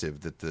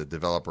incentive that the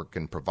developer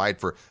can provide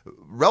for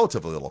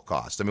relatively little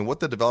cost. I mean,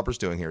 what the developer's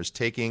doing here is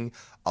taking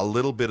a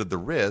little bit of the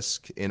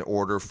risk in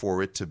order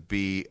for it to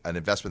be an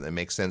investment that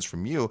makes sense for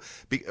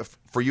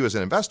you as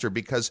an investor,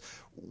 because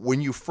when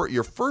your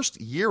first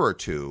year or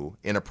two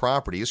in a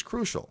property is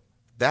crucial.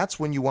 That's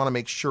when you want to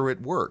make sure it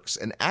works.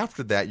 And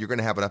after that, you're going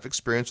to have enough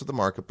experience with the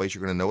marketplace.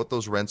 You're going to know what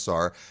those rents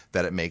are,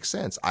 that it makes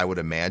sense. I would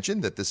imagine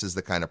that this is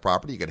the kind of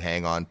property you could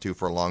hang on to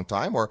for a long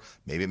time, or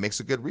maybe it makes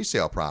a good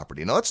resale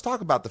property. Now, let's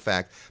talk about the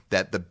fact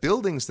that the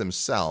buildings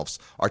themselves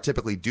are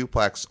typically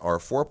duplex or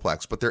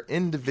fourplex, but they're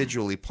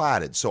individually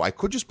platted. So I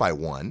could just buy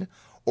one,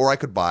 or I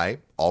could buy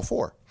all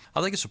four.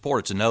 I think it's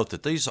important to note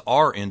that these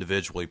are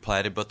individually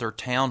platted, but they're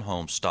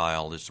townhome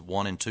style. It's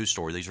 1 and 2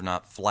 story. These are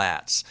not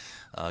flats.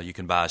 You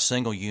can buy a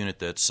single unit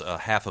that's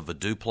half of a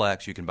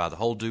duplex. You can buy the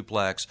whole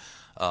duplex.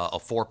 A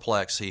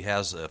fourplex, he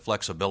has a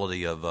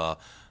flexibility of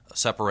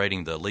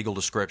separating the legal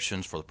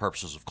descriptions for the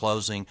purposes of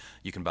closing.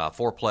 You can buy a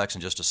fourplex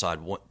and just decide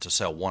to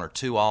sell 1 or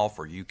 2 off,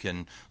 or you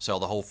can sell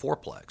the whole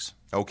fourplex.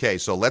 Okay,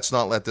 so let's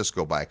not let this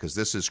go by, because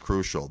this is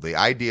crucial. The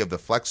idea of the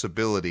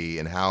flexibility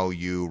in how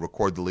you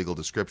record the legal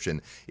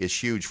description is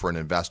huge for an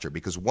investor,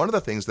 because one of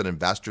the things that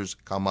investors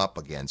come up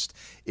against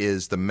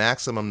is the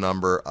maximum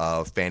number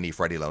of Fannie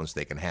Freddie loans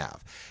they can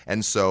have.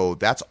 And so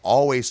that's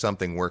always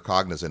something we're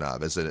cognizant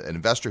of. As an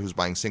investor who's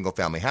buying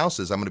single-family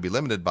houses, I'm going to be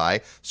limited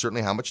by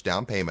certainly how much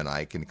down payment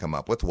I can come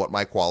up with, what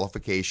my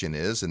qualification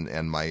is,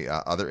 and my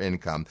other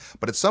income.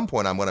 But at some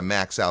point, I'm going to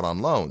max out on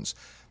loans.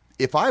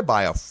 If I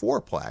buy a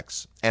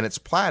fourplex and it's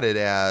platted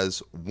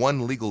as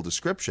one legal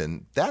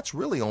description, that's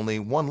really only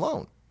one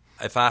loan.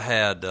 If I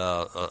had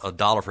a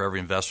dollar for every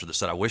investor that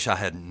said, I wish I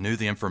had knew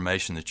the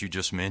information that you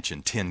just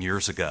mentioned 10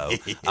 years ago,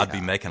 yeah, I'd be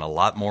making a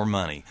lot more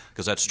money,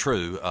 because that's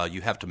true.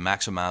 You have to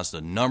maximize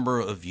the number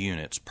of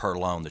units per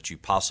loan that you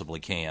possibly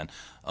can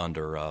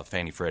under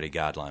Fannie Freddie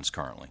guidelines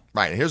currently.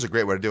 Right, and here's a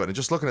great way to do it. And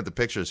just looking at the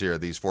pictures here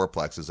of these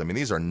fourplexes, I mean,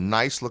 these are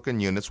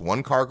nice-looking units,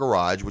 1-car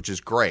garage, which is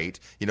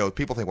great. You know,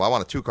 people think, well, I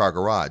want a 2-car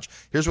garage.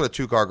 Here's what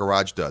a 2-car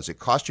garage does. It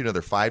costs you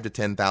another $5,000 to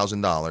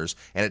 $10,000,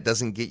 and it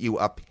doesn't get you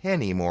a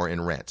penny more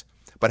in rent.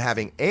 But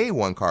having a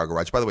 1-car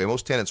garage, by the way,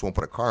 most tenants won't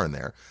put a car in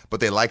there, but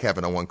they like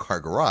having a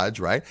 1-car garage,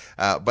 right?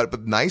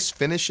 But nice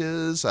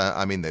finishes.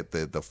 I mean,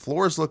 the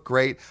floors look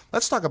great.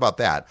 Let's talk about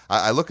that.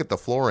 I look at the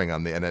flooring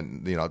on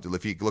and you know,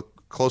 if you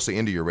look closely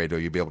into your radio,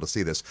 you'll be able to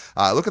see this.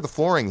 Look at the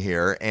flooring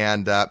here,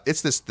 and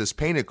it's this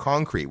painted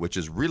concrete, which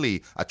is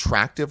really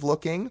attractive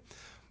looking.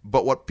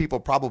 But what people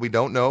probably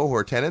don't know who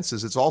are tenants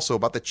is it's also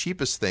about the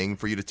cheapest thing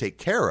for you to take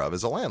care of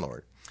as a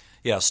landlord.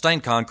 Yeah,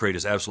 stained concrete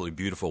is absolutely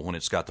beautiful when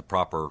it's got the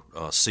proper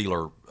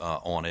sealer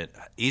on it.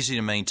 Easy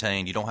to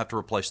maintain. You don't have to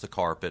replace the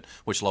carpet,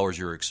 which lowers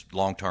your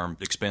long-term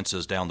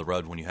expenses down the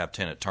road when you have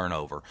tenant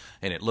turnover.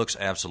 And it looks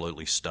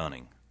absolutely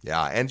stunning.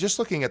 Yeah, and just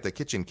looking at the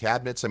kitchen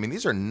cabinets, I mean,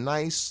 these are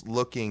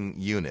nice-looking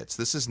units.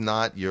 This is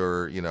not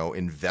your,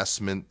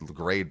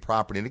 investment-grade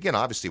property. And again,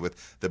 obviously,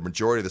 with the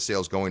majority of the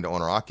sales going to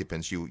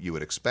owner-occupants, you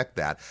would expect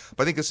that.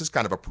 But I think this is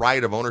kind of a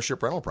pride of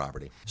ownership rental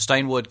property.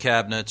 Stained wood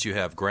cabinets, you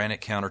have granite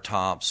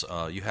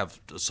countertops, you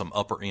have some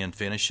upper-end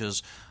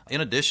finishes. In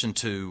addition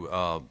to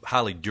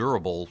highly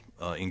durable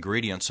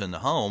ingredients in the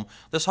home,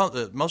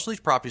 most of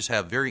these properties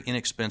have very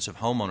inexpensive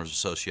homeowners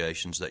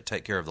associations that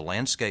take care of the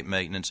landscape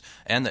maintenance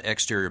and the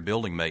exterior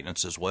building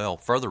maintenance as well,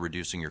 further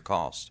reducing your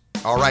costs.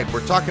 All right,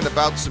 we're talking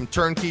about some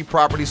turnkey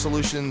property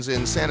solutions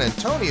in San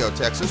Antonio,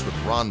 Texas, with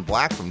Ron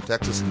Black from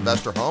Texas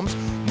Investor Homes.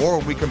 More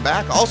when we come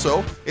back.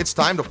 Also, it's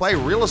time to play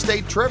Real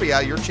Estate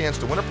Trivia, your chance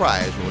to win a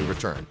prize when we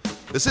return.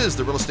 This is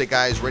the Real Estate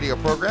Guys radio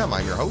program.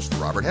 I'm your host,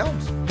 Robert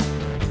Helms.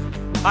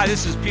 Hi,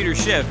 this is Peter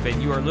Schiff,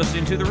 and you are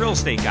listening to the Real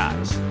Estate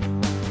Guys.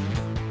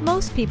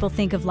 Most people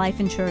think of life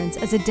insurance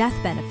as a death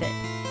benefit,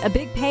 a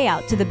big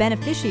payout to the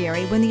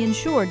beneficiary when the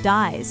insured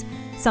dies.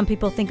 Some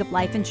people think of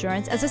life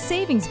insurance as a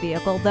savings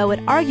vehicle, though it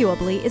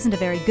arguably isn't a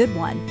very good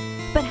one.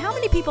 But how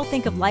many people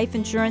think of life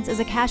insurance as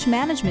a cash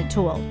management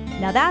tool?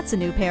 Now that's a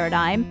new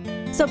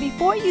paradigm. So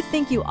before you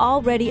think you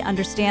already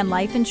understand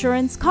life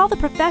insurance, call the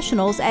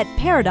professionals at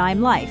Paradigm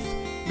Life.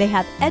 They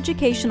have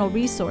educational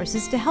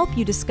resources to help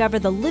you discover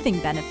the living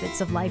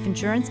benefits of life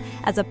insurance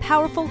as a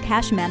powerful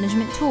cash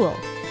management tool.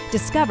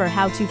 Discover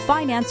how to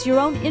finance your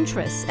own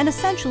interests and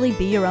essentially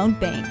be your own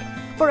bank.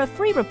 For a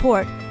free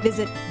report,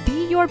 visit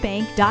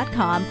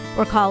beyourbank.com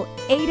or call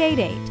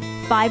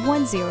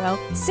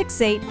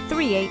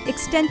 888-510-6838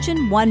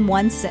 extension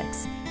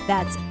 116.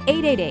 That's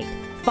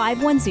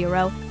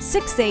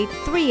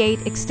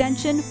 888-510-6838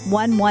 extension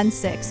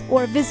 116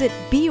 or visit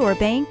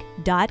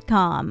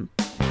beyourbank.com.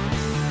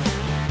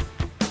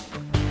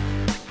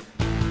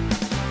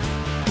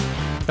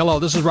 Hello,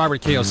 this is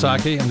Robert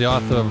Kiyosaki. I'm the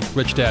author of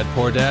Rich Dad,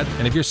 Poor Dad.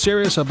 And if you're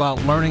serious about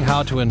learning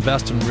how to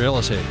invest in real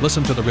estate,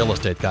 listen to the Real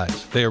Estate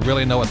Guys. They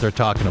really know what they're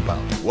talking about.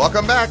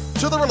 Welcome back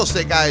to the Real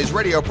Estate Guys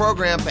radio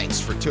program. Thanks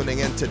for tuning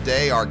in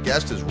today. Our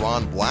guest is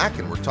Ron Black,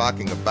 and we're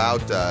talking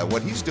about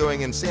what he's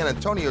doing in San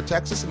Antonio,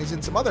 Texas, and he's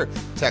in some other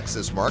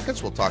Texas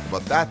markets. We'll talk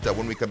about that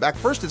when we come back.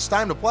 First, it's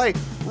time to play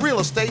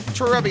Real Estate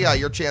Trivia,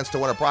 your chance to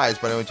win a prize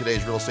by knowing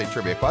today's Real Estate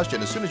Trivia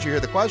question. As soon as you hear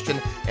the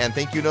question and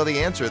think you know the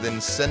answer, then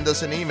send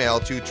us an email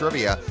to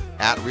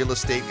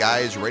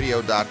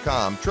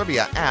trivia@realestateguysradio.com.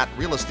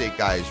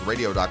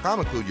 Trivia@realestateguysradio.com.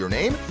 Include your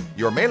name,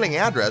 your mailing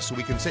address, so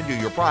we can send you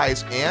your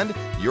prize and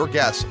your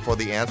guess for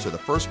the answer. The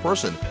first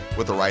person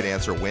with the right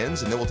answer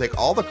wins, and then we'll take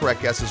all the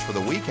correct guesses for the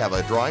week, have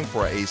a drawing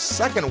for a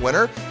second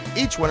winner.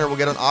 Each winner will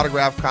get an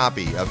autographed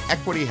copy of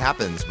Equity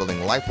Happens,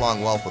 Building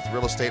Lifelong Wealth with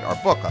Real Estate, our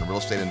book on real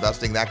estate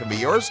investing. That can be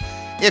yours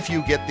if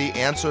you get the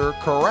answer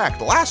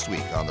correct. Last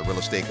week on the Real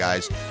Estate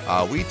Guys,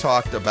 we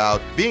talked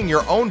about being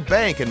your own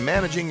bank and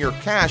managing your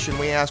cash, and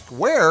we asked,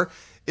 where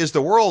is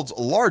the world's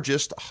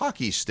largest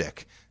hockey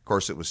stick? Of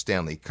course, it was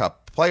Stanley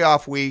Cup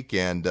playoff week,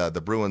 and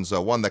the Bruins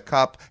won the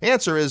cup.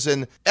 Answer is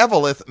in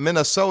Eveleth,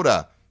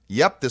 Minnesota.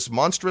 Yep, this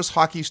monstrous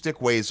hockey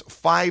stick weighs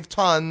 5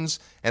 tons,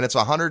 and it's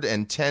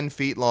 110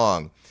 feet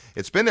long.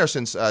 It's been there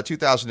since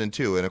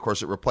 2002, and of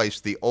course it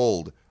replaced the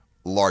old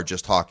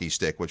largest hockey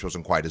stick, which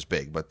wasn't quite as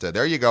big. But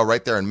there you go,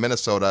 right there in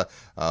Minnesota,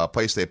 a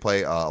place they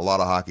play a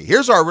lot of hockey.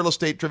 Here's our real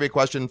estate trivia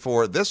question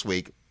for this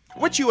week.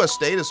 Which U.S.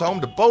 state is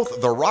home to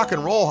both the Rock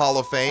and Roll Hall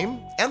of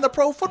Fame and the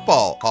Pro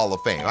Football Hall of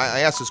Fame?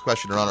 I asked this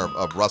question in honor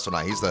of Russ and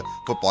I. He's the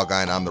football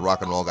guy and I'm the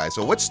rock and roll guy.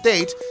 So which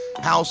state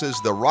houses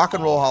the Rock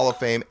and Roll Hall of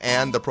Fame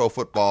and the Pro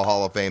Football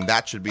Hall of Fame?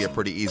 That should be a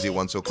pretty easy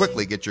one. So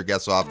quickly get your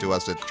guess off to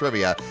us at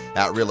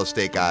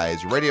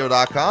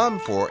trivia@realestateguysradio.com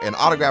for an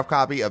autographed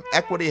copy of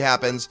Equity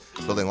Happens,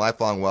 Building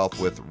Lifelong Wealth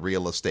with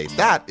Real Estate.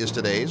 That is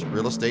today's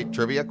real estate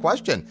trivia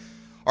question.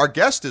 Our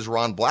guest is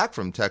Ron Black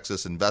from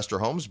Texas Investor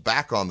Homes,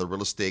 back on the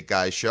Real Estate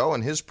Guys show,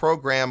 and his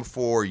program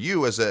for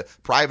you as a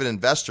private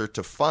investor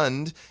to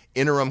fund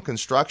interim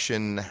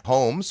construction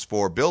homes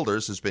for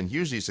builders has been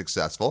hugely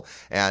successful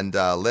and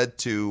led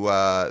to,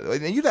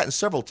 and you do that in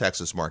several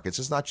Texas markets.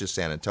 It's not just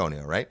San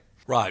Antonio, right?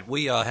 Right.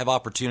 We have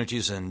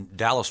opportunities in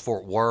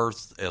Dallas-Fort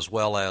Worth, as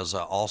well as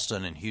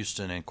Austin and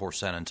Houston and, of course,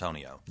 San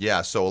Antonio.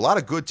 Yeah, so a lot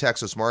of good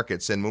Texas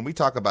markets. And when we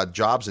talk about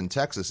jobs in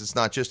Texas, it's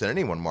not just in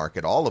any one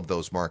market. All of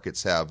those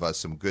markets have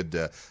some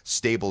good,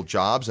 stable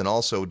jobs and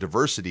also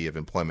diversity of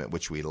employment,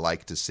 which we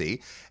like to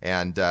see.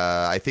 And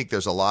I think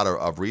there's a lot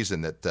of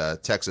reason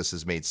that Texas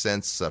has made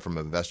sense from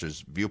an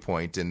investor's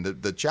viewpoint. And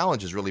the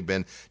challenge has really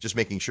been just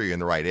making sure you're in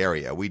the right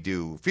area. We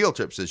do field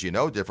trips, as you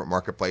know, different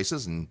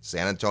marketplaces, and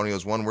San Antonio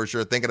is one we're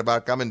sure thinking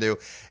about coming to.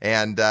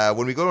 And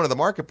when we go into the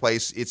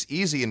marketplace, it's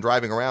easy in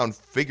driving around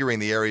figuring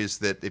the areas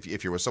that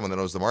if you're with someone that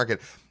knows the market,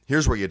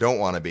 here's where you don't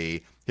want to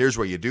be, here's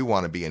where you do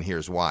want to be, and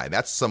here's why.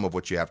 That's some of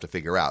what you have to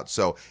figure out.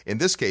 So in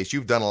this case,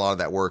 you've done a lot of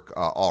that work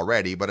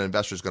already, but an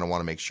investor is going to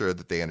want to make sure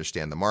that they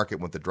understand the market,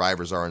 what the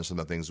drivers are, and some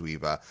of the things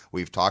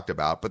we've talked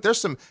about. But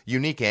there's some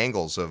unique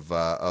angles of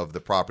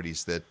the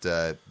properties that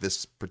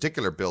this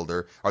particular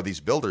builder, or these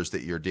builders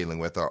that you're dealing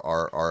with,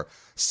 are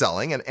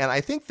selling. And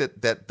I think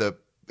that the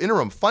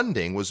interim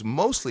funding was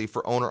mostly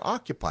for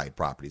owner-occupied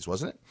properties,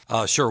 wasn't it?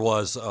 Sure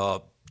was.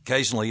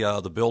 Occasionally,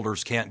 the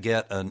builders can't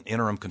get an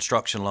interim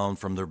construction loan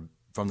from their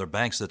from their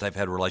banks that they've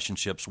had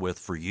relationships with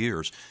for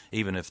years,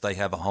 even if they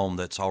have a home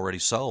that's already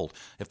sold.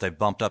 If they've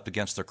bumped up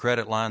against their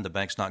credit line, the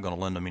bank's not going to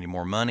lend them any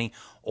more money,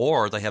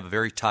 or they have a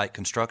very tight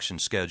construction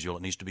schedule.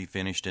 It needs to be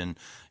finished in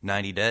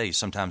 90 days.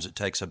 Sometimes it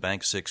takes a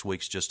bank 6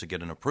 weeks just to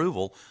get an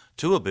approval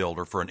to a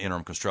builder for an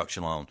interim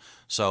construction loan.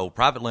 So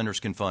private lenders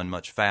can fund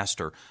much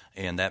faster,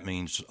 and that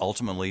means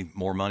ultimately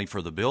more money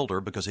for the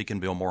builder because he can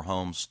build more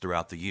homes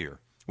throughout the year.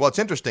 Well, it's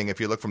interesting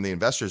if you look from the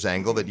investor's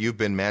angle that you've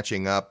been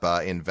matching up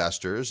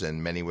investors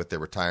and many with their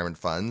retirement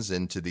funds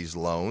into these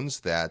loans.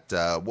 That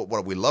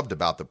what we loved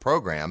about the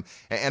program,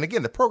 and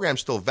again, the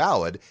program's still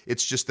valid.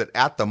 It's just that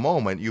at the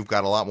moment you've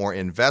got a lot more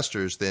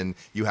investors than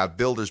you have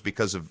builders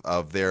because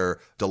of their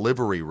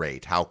delivery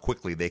rate, how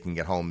quickly they can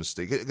get homes.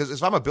 Because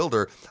if I'm a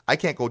builder, I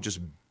can't go just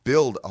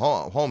build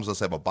homes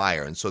unless I have a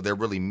buyer. And so they're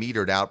really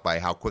metered out by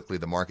how quickly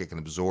the market can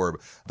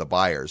absorb the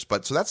buyers.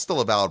 But so that's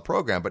still a valid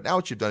program. But now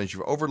what you've done is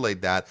you've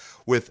overlaid that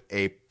with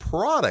a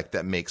product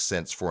that makes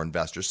sense for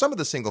investors. Some of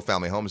the single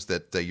family homes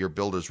that your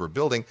builders were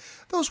building,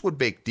 those would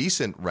make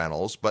decent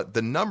rentals, but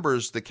the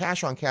numbers, the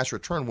cash on cash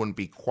return wouldn't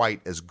be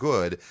quite as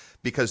good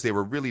because they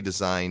were really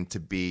designed to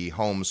be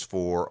homes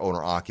for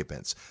owner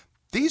occupants.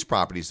 These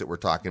properties that we're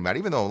talking about,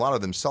 even though a lot of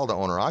them sell to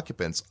owner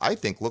occupants, I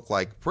think look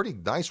like pretty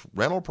nice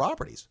rental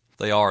properties.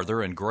 They are.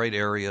 They're in great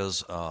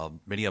areas.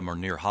 Many of them are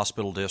near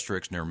hospital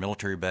districts, near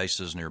military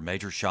bases, near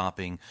major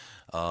shopping,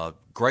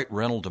 great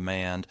rental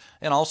demand,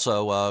 and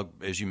also,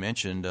 as you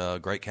mentioned,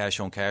 great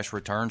cash-on-cash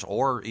returns,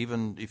 or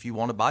even if you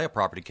want to buy a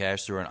property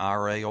cash through an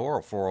IRA or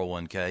a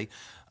 401k,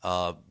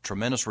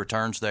 tremendous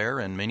returns there,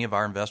 and many of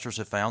our investors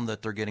have found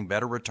that they're getting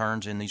better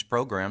returns in these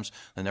programs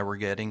than they were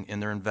getting in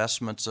their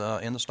investments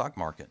in the stock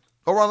market.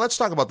 Oh, well, let's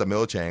talk about the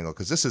military angle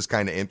because this is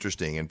kind of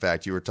interesting. In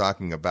fact, you were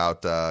talking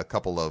about a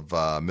couple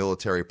of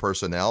military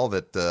personnel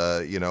that,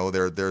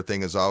 their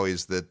thing is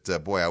always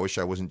that, boy, I wish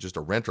I wasn't just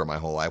a renter my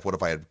whole life. What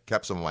if I had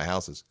kept some of my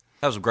houses?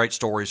 That was some great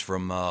stories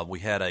from, we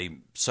had a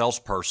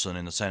salesperson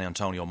in the San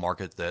Antonio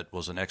market that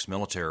was an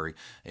ex-military,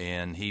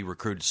 and he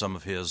recruited some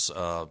of his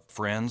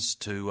friends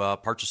to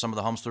purchase some of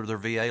the homes through their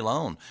VA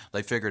loan.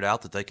 They figured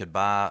out that they could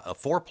buy a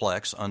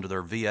fourplex under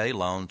their VA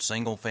loan,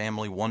 single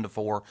family,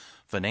 1-to-4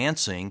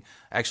 financing,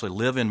 actually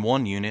live in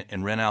one unit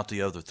and rent out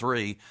the other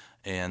three,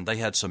 and they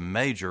had some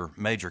major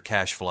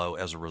cash flow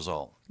as a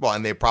result. Well,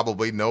 and they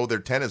probably know their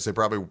tenants. They're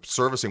probably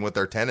servicing with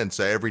their tenants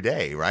every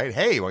day, right?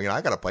 Hey, well,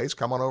 I got a place.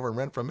 Come on over and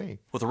rent from me.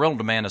 With the rental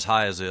demand as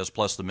high as it is,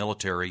 plus the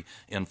military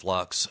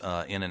influx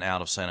in and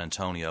out of San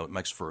Antonio, it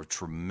makes for a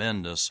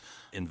tremendous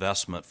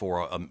investment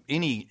for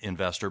any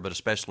investor, but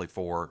especially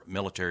for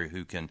military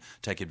who can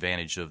take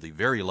advantage of the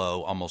very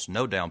low, almost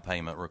no down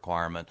payment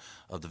requirement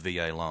of the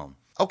VA loan.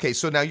 Okay,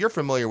 so now you're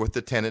familiar with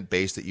the tenant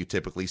base that you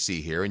typically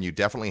see here, and you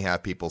definitely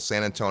have people.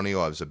 San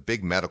Antonio has a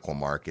big medical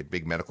market,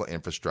 big medical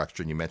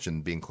infrastructure, and you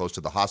mentioned being close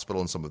to the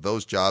hospital and some of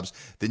those jobs.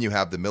 Then you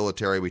have the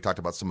military. We talked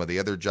about some of the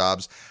other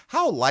jobs.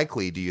 How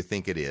likely do you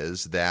think it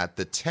is that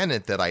the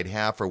tenant that I'd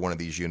have for one of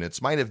these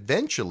units might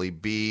eventually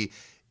be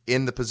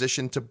in the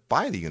position to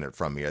buy the unit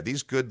from me? Are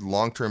these good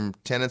long-term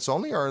tenants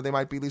only, or they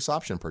might be lease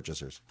option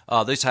purchasers?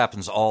 This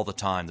happens all the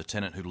time. The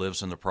tenant who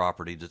lives in the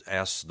property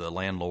asks the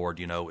landlord,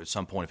 at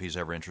some point if he's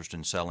ever interested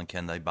in selling,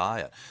 can they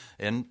buy it?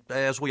 And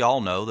as we all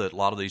know, that a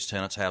lot of these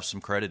tenants have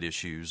some credit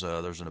issues.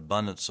 There's an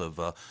abundance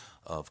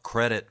of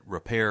credit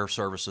repair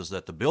services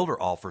that the builder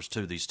offers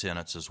to these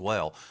tenants as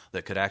well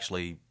that could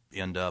actually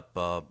end up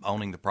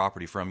owning the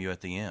property from you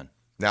at the end.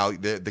 Now,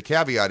 the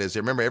caveat is,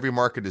 remember, every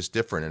market is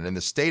different. And in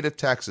the state of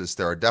Texas,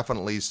 there are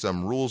definitely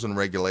some rules and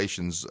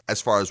regulations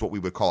as far as what we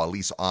would call a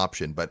lease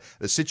option. But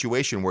the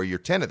situation where your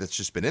tenant that's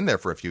just been in there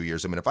for a few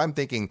years, if I'm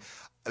thinking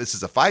this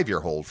is a 5-year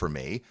hold for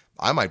me,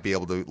 I might be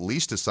able to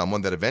lease to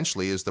someone that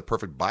eventually is the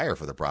perfect buyer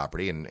for the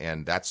property,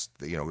 and that's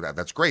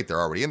that's great. They're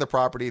already in the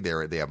property.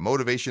 They have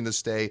motivation to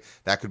stay.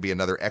 That could be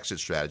another exit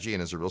strategy.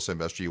 And as a real estate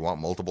investor, you want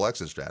multiple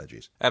exit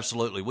strategies.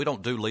 Absolutely. We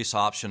don't do lease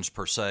options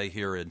per se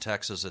here in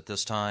Texas at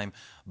this time,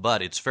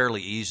 but it's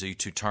fairly easy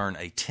to turn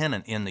a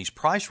tenant in these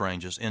price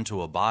ranges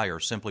into a buyer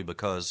simply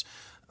because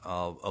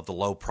of the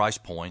low price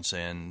points.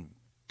 And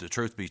the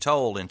truth be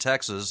told, in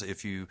Texas,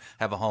 if you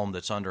have a home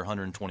that's under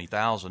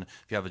 $120,000, if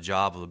you have a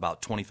job of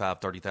about $25,000,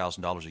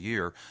 $30,000 a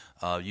year,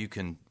 you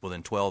can,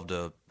 within 12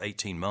 to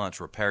 18 months,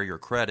 repair your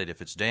credit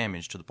if it's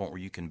damaged to the point where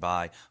you can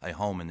buy a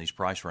home in these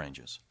price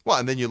ranges. Well,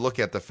 and then you look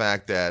at the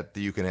fact that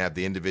you can have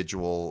the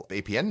individual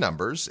APN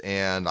numbers,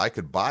 and I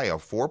could buy a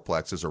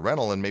fourplex as a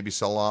rental and maybe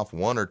sell off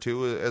one or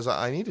two as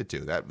I needed to.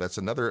 That's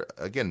another,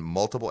 again,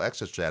 multiple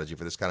exit strategy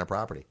for this kind of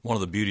property. One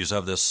of the beauties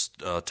of this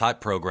type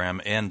program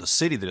and the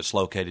city that it's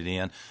located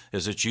in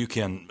is that you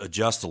can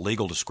adjust the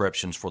legal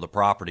descriptions for the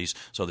properties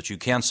so that you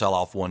can sell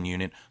off one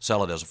unit,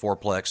 sell it as a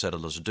fourplex, sell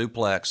it as a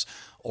duplex,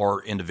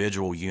 or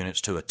individual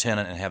units to a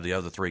tenant and have the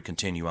other 3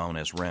 continue on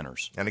as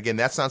renters. And again,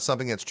 that's not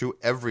something that's true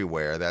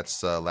everywhere.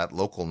 That's that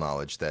local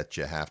knowledge that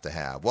you have to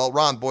have. Well,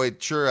 Ron, boy,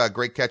 sure,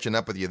 great catching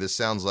up with you. This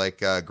sounds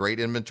like great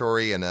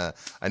inventory and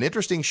an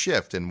interesting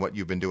shift in what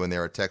you've been doing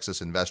there at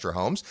Texas Investor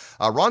Homes.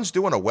 Ron's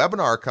doing a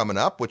webinar coming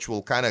up, which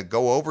will kind of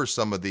go over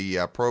some of the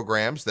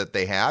programs that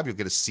they have. You'll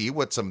get to see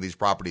what some of these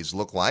properties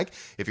look like.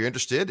 If you're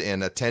interested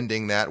in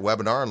attending that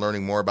webinar and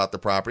learning more about the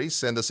properties,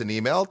 send us an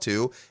email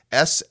to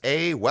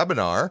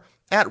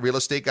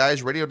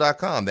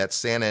sawebinar@realestateguysradio.com. That's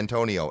San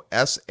Antonio,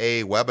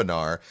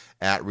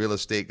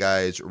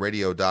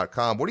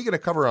 sawebinar@realestateguysradio.com. What are you going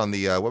to cover on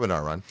the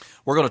webinar, Ron?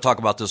 We're going to talk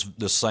about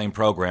this same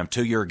program,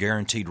 2-year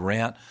guaranteed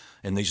rent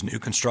in these new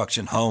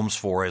construction homes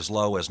for as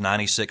low as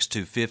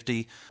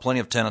 $96,250. Plenty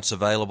of tenants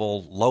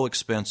available, low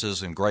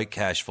expenses, and great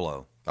cash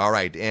flow. All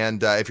right,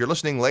 and if you're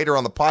listening later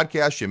on the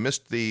podcast, you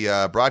missed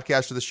the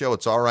broadcast of the show,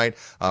 it's all right.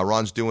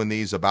 Ron's doing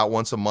these about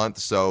once a month,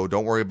 so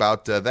don't worry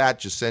about that.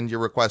 Just send your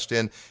request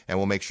in, and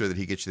we'll make sure that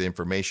he gets you the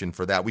information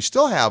for that. We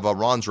still have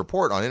Ron's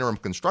report on interim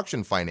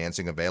construction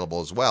financing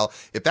available as well.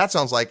 If that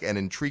sounds like an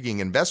intriguing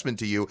investment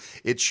to you,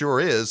 it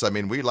sure is. I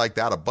mean, we like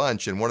that a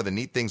bunch, and one of the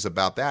neat things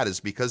about that is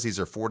because these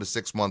are 4 to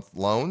 6 month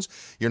loans,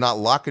 you're not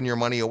locking your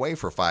money away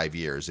for 5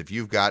 years. If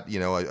you've got,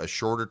 a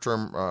shorter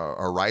term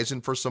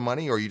horizon for some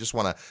money, or you just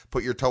want to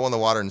put your toe in the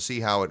water and see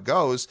how it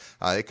goes,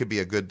 it could be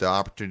a good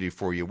opportunity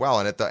for you. Well,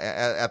 and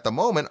at the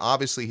moment,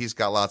 obviously he's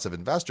got lots of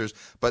investors,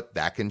 but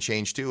that can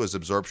change too as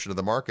absorption of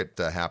the market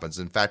happens.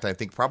 In fact, I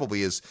think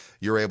probably as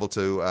you're able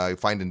to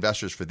find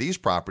investors for these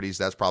properties,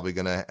 that's probably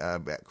going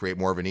to create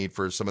more of a need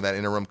for some of that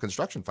interim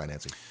construction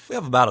financing. We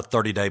have about a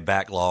 30-day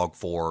backlog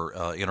for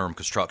interim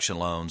construction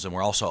loans, and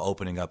we're also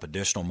opening up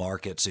additional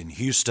markets in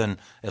Houston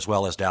as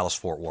well as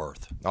Dallas-Fort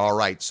Worth. All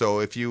right, so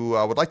if you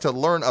would like to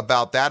learn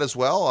about that as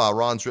well,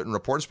 Ron's written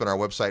report has been on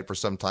our website for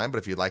some time, but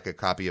if you'd like a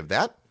copy of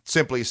that,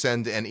 simply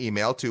send an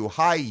email to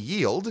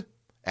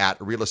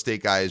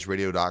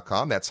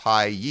highyield@realestateguysradio.com. That's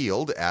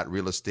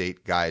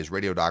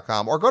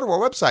highyield@realestateguysradio.com, or go to our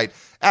website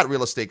at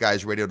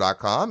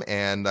realestateguysradio.com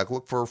and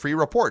look for free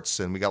reports,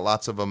 and we got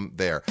lots of them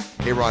there.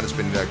 Hey, Ron, it's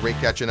been great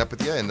catching up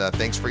with you, and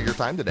thanks for your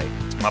time today.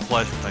 My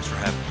pleasure. Thanks for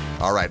having me.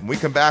 All right, when we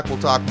come back, we'll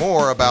talk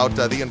more about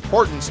the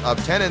importance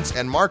of tenants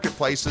and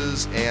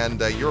marketplaces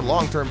and your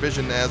long-term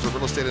vision as a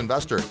real estate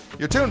investor.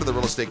 You're tuned to the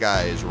Real Estate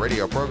Guys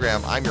radio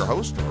program. I'm your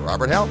host,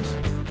 Robert Helms.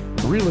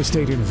 Real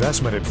estate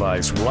investment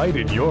advice right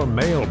in your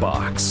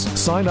mailbox.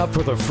 Sign up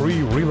for the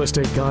free Real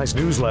Estate Guys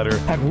newsletter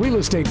at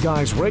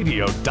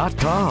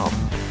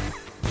realestateguysradio.com.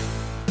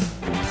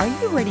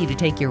 Are you ready to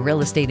take your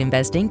real estate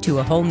investing to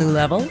a whole new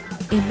level?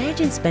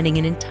 Imagine spending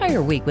an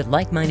entire week with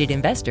like-minded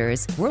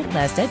investors,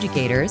 world-class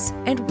educators,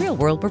 and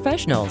real-world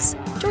professionals.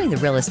 Join the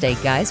Real Estate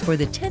Guys for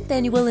the 10th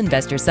Annual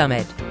Investor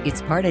Summit.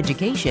 It's part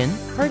education,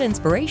 part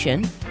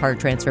inspiration, part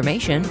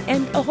transformation,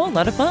 and a whole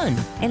lot of fun.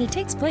 And it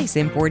takes place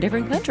in 4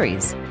 different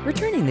countries.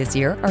 Returning this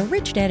year are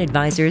Rich Dad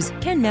advisors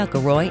Ken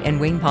McElroy and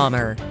Wayne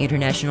Palmer,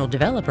 international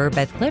developer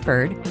Beth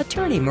Clifford,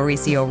 attorney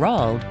Mauricio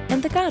Rald,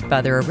 and the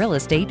godfather of real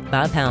estate,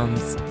 Bob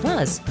Helms.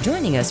 Plus,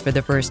 joining us for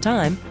the first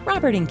time,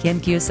 Robert and Kim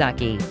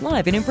Kiyosaki,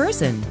 live and in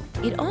person.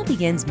 It all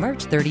begins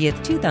March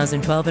 30th,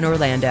 2012 in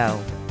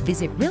Orlando.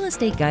 Visit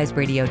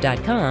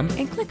realestateguysradio.com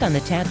and click on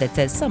the tab that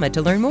says Summit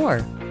to learn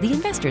more. The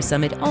Investor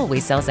Summit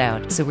always sells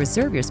out, so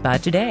reserve your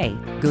spot today.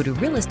 Go to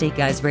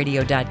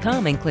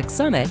realestateguysradio.com and click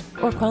Summit,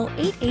 or call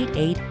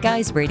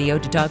 888-GUYS-RADIO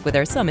to talk with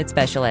our Summit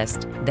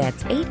specialist.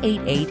 That's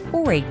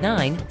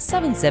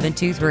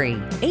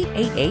 888-489-7723.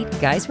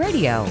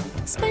 888-GUYS-RADIO.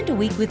 Spend a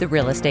week with the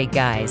Real Estate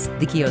Guys,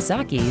 the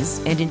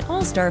Kiyosakis, and an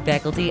all-star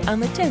faculty on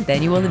the 10th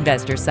Annual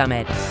Investor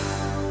Summit.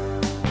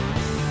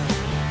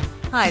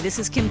 Hi, this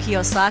is Kim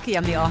Kiyosaki.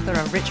 I'm the author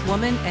of Rich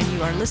Woman, and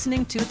you are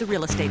listening to The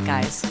Real Estate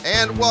Guys.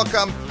 And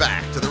welcome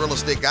back to the Real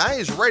Estate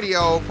Guys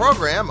radio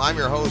program. I'm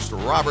your host,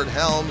 Robert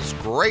Helms.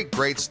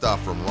 Great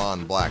stuff from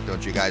Ron Black,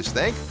 don't you guys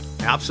think?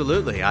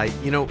 Absolutely.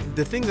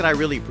 The thing that I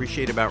really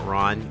appreciate about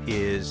Ron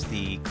is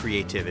the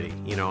creativity.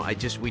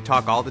 We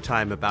talk all the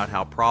time about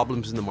how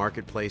problems in the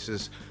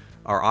marketplaces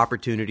are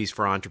opportunities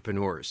for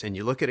entrepreneurs. And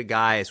you look at a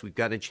guy, as we've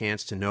gotten a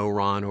chance to know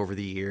Ron over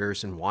the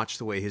years and watch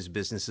the way his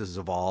business has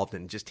evolved,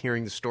 and just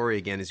hearing the story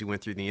again as he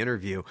went through the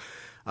interview,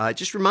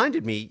 just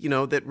reminded me,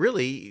 that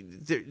really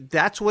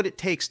that's what it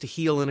takes to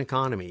heal an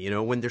economy.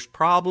 When there's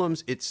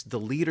problems, it's the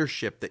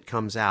leadership that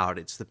comes out.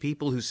 It's the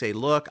people who say,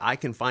 look, I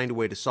can find a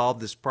way to solve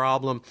this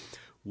problem.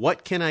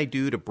 What can I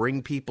do to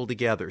bring people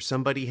together?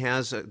 Somebody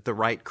has the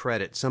right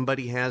credit.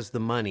 Somebody has the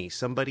money.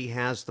 Somebody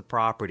has the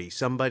property.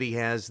 Somebody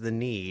has the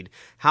need.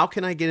 How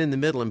can I get in the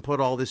middle and put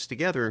all this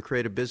together and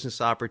create a business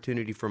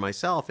opportunity for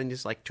myself? And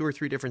just like 2 or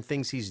 3 different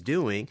things he's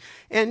doing.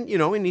 And,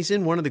 and he's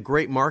in one of the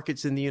great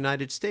markets in the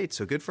United States.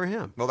 So good for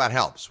him. Well, that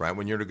helps, right?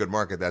 When you're in a good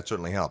market, that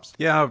certainly helps.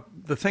 Yeah,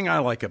 the thing I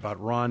like about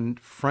Ron,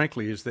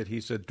 frankly, is that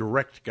he's a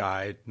direct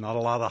guy. Not a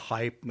lot of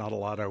hype, not a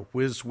lot of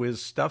whiz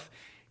stuff.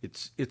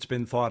 It's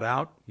been thought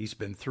out. He's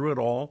been through it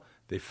all.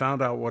 They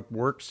found out what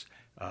works.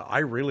 I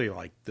really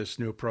like this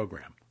new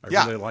program. I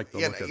really like the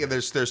look of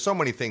it. There's so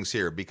many things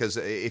here, because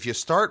if you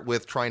start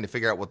with trying to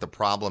figure out what the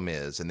problem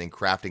is and then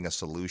crafting a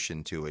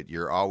solution to it,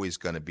 you're always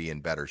going to be in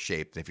better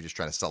shape than if you're just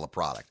trying to sell a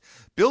product.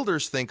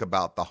 Builders think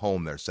about the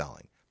home they're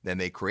selling. Then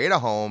they create a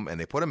home and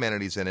they put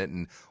amenities in it.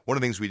 And one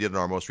of the things we did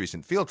on our most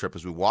recent field trip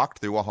is we walked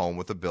through a home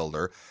with a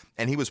builder,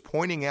 and he was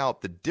pointing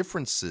out the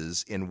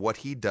differences in what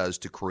he does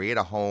to create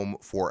a home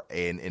for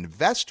an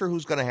investor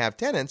who's going to have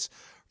tenants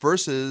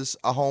versus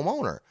a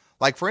homeowner.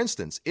 Like, for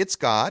instance, it's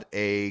got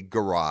a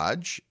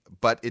garage,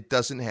 but it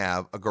doesn't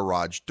have a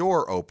garage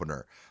door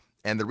opener.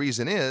 And the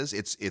reason is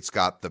it's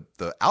got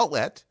the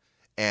outlet,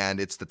 and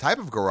it's the type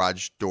of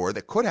garage door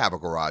that could have a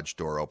garage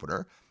door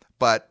opener.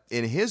 But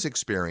in his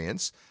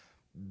experience,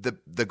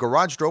 the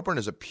garage door opener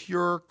is a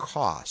pure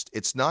cost.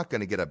 It's not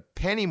going to get a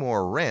penny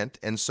more rent.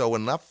 And so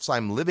unless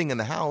I'm living in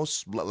the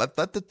house, let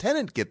the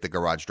tenant get the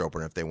garage door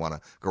opener if they want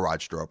a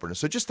garage door opener.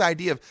 So just the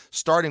idea of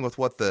starting with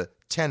what the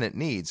tenant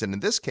needs. And in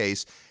this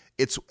case,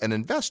 it's an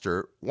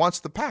investor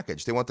wants the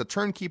package. They want the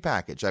turnkey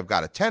package. I've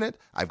got a tenant.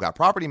 I've got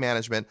property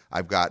management.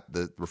 I've got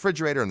the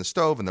refrigerator and the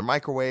stove and the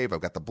microwave.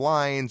 I've got the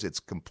blinds. It's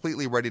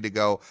completely ready to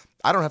go.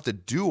 I don't have to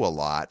do a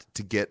lot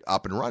to get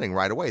up and running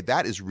right away.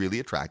 That is really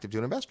attractive to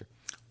an investor.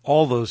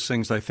 All those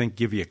things, I think,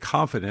 give you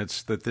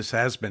confidence that this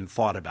has been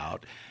thought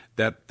about,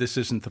 that this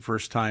isn't the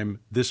first time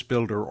this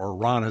builder or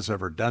Ron has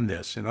ever done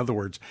this. In other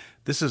words,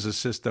 this is a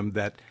system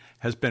that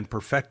has been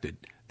perfected,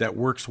 that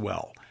works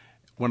well.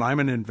 When I'm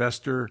an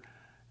investor,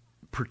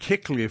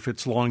 particularly if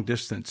it's long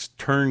distance,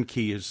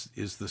 turnkey is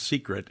the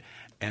secret,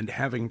 and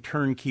having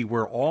turnkey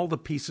where all the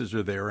pieces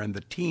are there and the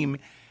team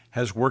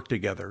has worked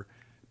together,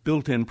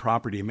 built-in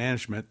property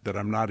management that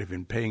I'm not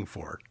even paying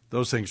for.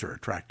 Those things are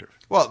attractive.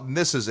 Well,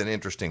 this is an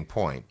interesting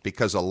point,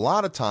 because a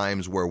lot of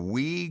times where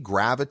we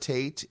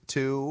gravitate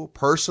to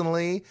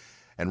personally,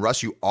 and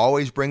Russ, you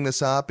always bring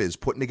this up, is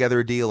putting together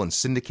a deal and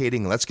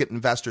syndicating, and let's get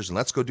investors and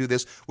let's go do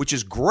this, which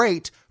is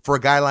great for a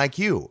guy like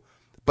you.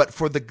 But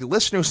for the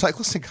listener who's like,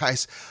 listen,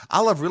 guys,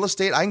 I love real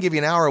estate. I can give you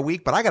an hour a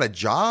week, but I got a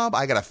job.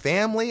 I got a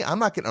family. I'm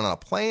not getting on a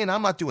plane.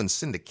 I'm not doing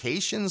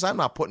syndications. I'm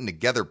not putting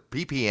together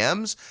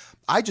PPMs.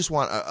 I just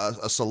want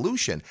a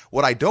solution.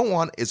 What I don't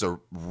want is a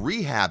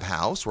rehab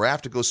house where I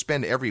have to go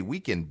spend every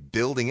weekend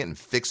building it and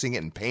fixing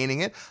it and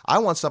painting it. I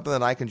want something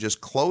that I can just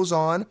close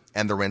on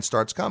and the rent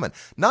starts coming.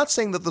 Not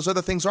saying that those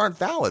other things aren't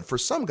valid. For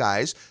some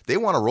guys, they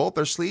want to roll up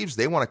their sleeves.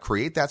 They want to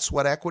create that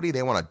sweat equity.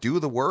 They want to do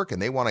the work, and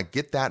they want to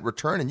get that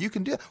return. And you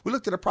can do it. We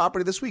looked at a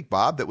property this week,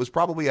 Bob, that was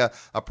probably a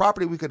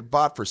property we could have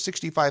bought for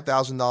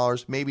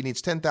 $65,000, maybe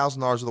needs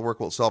 $10,000 of the work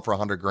will sell for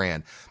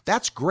 $100,000.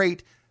 That's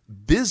great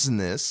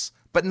business,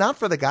 but not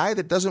for the guy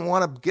that doesn't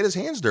want to get his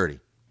hands dirty.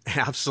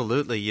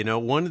 Absolutely. You know,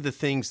 one of the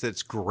things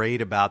that's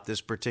great about this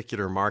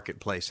particular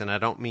marketplace, and I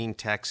don't mean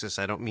Texas,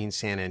 I don't mean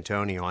San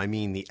Antonio, I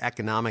mean the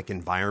economic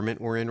environment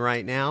we're in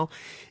right now,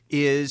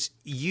 is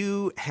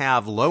you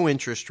have low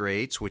interest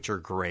rates, which are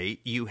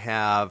great.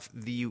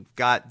 You've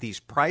got these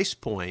price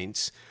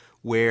points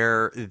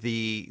where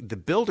the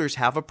builders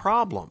have a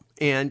problem,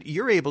 and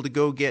you're able to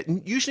go get,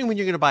 usually when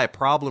you're going to buy a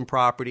problem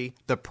property,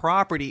 the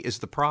property is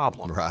the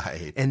problem.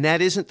 Right. And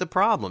that isn't the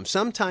problem.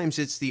 Sometimes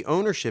it's the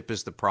ownership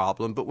is the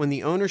problem, but when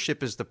the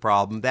ownership is the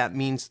problem, that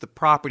means the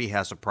property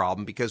has a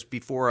problem, because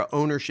before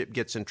ownership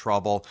gets in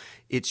trouble,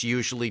 it's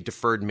usually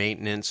deferred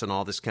maintenance and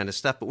all this kind of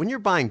stuff. But when you're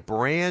buying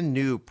brand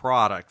new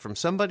product from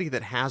somebody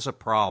that has a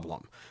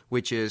problem,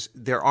 which is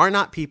there are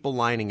not people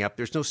lining up,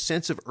 there's no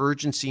sense of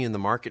urgency in the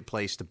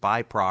marketplace to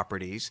buy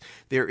properties,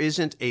 there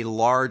isn't a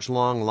large,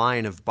 long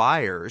line of buyers,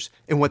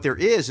 and what there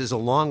is a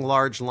long,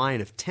 large line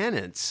of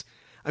tenants.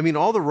 I mean,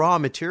 all the raw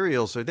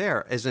materials are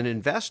there. As an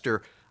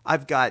investor,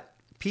 I've got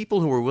people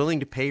who are willing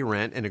to pay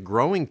rent and a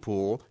growing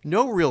pool,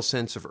 no real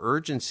sense of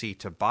urgency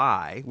to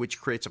buy,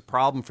 which creates a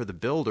problem for the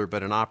builder,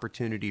 but an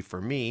opportunity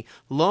for me,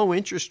 low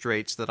interest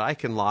rates that I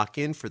can lock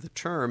in for the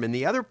term. And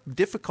the other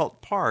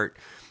difficult part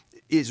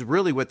is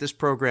really what this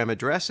program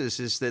addresses,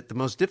 is that the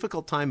most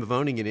difficult time of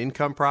owning an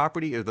income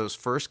property are those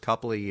first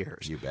couple of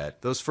years. You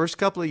bet. Those first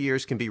couple of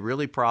years can be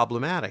really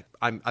problematic.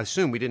 I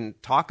assume we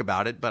didn't talk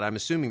about it, but I'm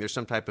assuming there's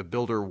some type of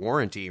builder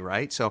warranty,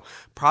 right? So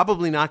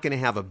probably not going to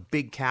have a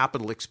big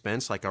capital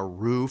expense like a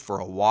roof or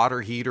a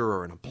water heater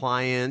or an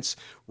appliance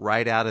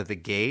right out of the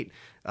gate.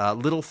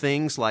 Little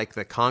things like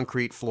the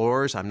concrete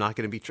floors, I'm not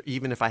going to be,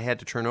 even if I had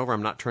to turn over,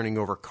 I'm not turning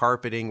over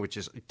carpeting, which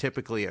is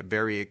typically a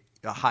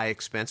high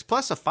expense,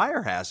 plus a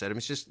fire hazard. I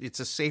mean, it's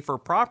a safer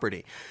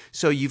property.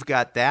 So you've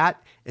got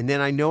that. And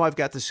then I know I've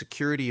got the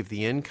security of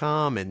the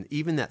income, and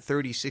even that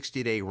 30,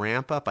 60-day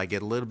ramp up, I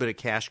get a little bit of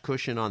cash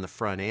cushion on the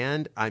front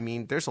end. I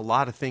mean, there's a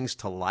lot of things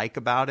to like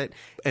about it.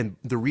 And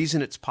the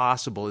reason it's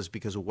possible is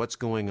because of what's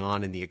going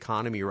on in the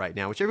economy right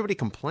now, which everybody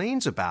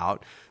complains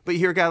about. But you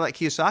hear a guy like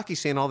Kiyosaki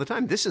saying all the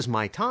time, this is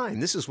my time.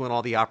 This is when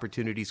all the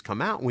opportunities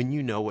come out, when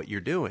you know what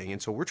you're doing.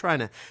 And so we're trying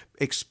to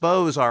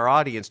expose our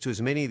audience to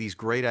as many of these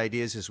great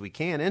ideas as we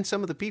can, and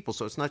some of the people.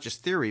 So it's not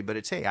just theory, but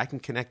it's, hey, I can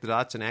connect the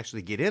dots and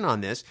actually get in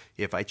on this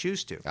if I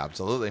choose to.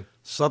 Absolutely.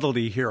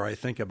 Subtlety here, I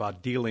think,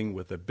 about dealing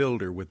with a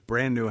builder with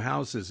brand new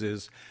houses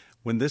is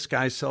when this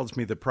guy sells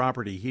me the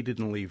property, he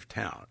didn't leave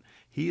town.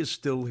 He is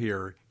still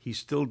here. He's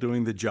still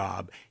doing the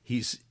job.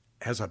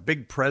 Has a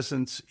big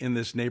presence in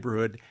this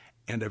neighborhood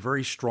and a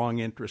very strong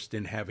interest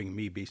in having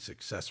me be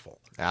successful.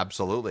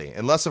 Absolutely.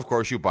 Unless, of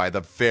course, you buy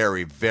the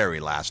very, very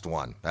last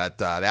one.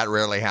 That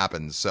rarely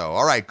happens. So,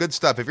 all right, good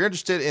stuff. If you're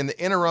interested in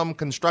the interim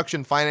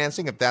construction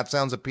financing, if that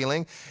sounds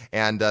appealing,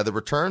 and the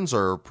returns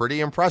are pretty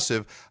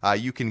impressive,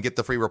 you can get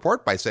the free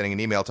report by sending an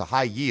email to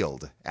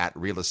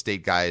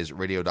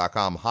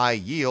highyield@realestateguysradio.com,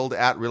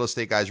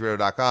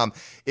 highyield@realestateguysradio.com.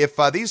 If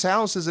these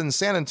houses in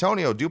San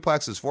Antonio,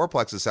 duplexes,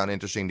 fourplexes, sound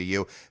interesting to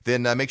you,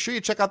 then make sure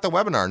you check out the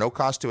webinar. No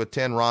cost to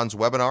attend Ron's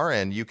webinar,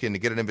 and you can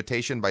get an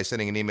invitation by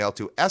sending an email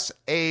to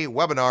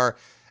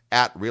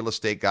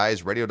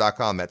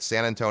sawebinar@realestateguysradio.com. That's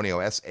San Antonio,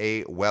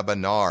 SA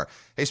Webinar.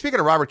 Hey, speaking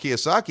of Robert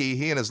Kiyosaki,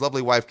 he and his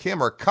lovely wife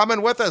Kim are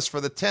coming with us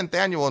for the 10th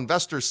Annual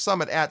Investors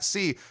Summit at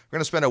Sea. We're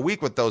going to spend a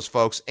week with those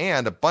folks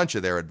and a bunch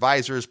of their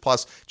advisors,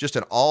 plus just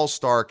an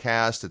all-star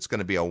cast. It's going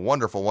to be a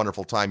wonderful,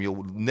 wonderful time.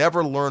 You'll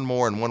never learn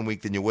more in 1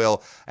 week than you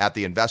will at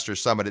the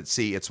Investors Summit at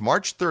Sea. It's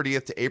March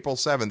 30th to April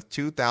 7th,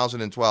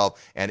 2012,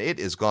 and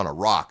it is going to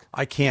rock.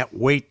 I can't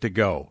wait to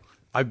go.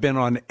 I've been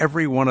on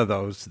every one of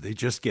those. They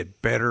just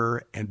get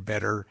better and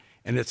better.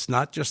 And it's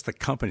not just the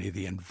company.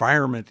 The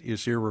environment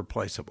is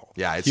irreplaceable.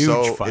 Yeah, it's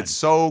huge fun. It's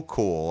so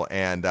cool.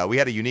 And we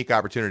had a unique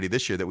opportunity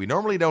this year that we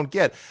normally don't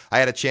get. I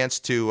had a chance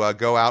to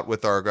go out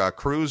with our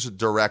cruise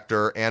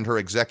director and her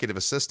executive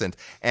assistant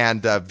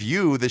and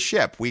view the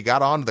ship. We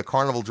got on the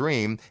Carnival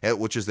Dream,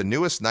 which is the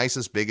newest,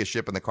 nicest, biggest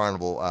ship in the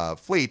Carnival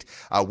fleet,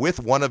 with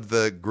one of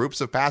the groups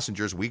of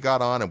passengers. We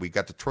got on and we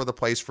got to tour the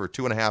place for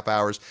 2.5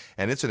 hours,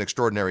 and it's an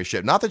extraordinary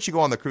ship. Not that you go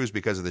on the cruise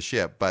because of the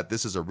ship, but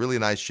this is a really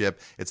nice ship.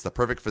 It's the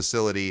perfect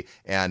facility.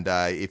 And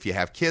if you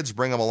have kids,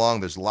 bring them along.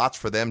 There's lots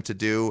for them to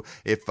do.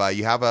 If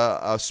you have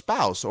a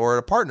spouse or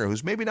a partner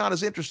who's maybe not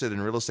as interested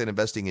in real estate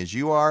investing as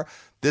you are,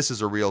 this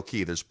is a real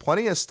key. There's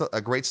plenty of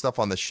great stuff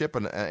on the ship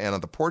and on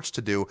the ports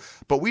to do,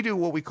 but we do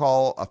what we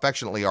call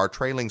affectionately our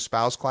trailing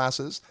spouse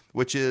classes,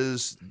 which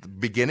is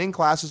beginning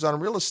classes on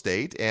real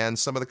estate and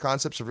some of the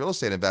concepts of real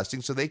estate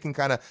investing so they can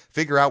kind of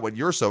figure out what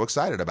you're so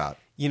excited about.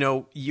 You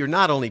know, you're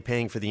not only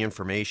paying for the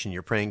information,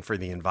 you're paying for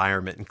the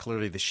environment, and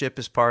clearly the ship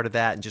is part of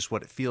that, and just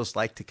what it feels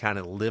like to kind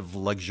of live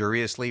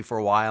luxuriously for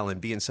a while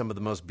and be in some of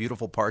the most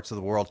beautiful parts of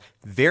the world.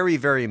 Very,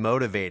 very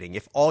motivating.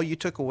 If all you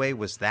took away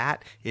was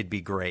that, it'd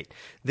be great.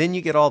 Then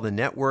you get all the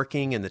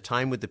networking and the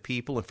time with the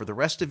people, and for the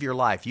rest of your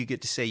life, you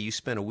get to say you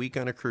spent a week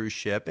on a cruise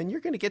ship, and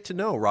you're going to get to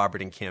know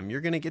Robert and Kim.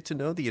 You're going to get to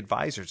know the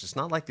advisors. It's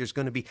not like there's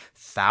going to be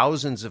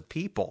thousands of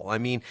people. I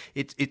mean,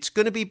 it's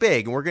going to be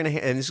big, and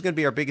and this is going to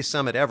be our biggest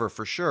summit ever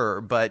for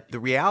sure. But the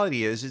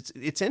reality is,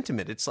 it's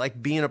intimate. It's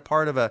like being a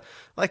part of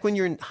like when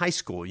you're in high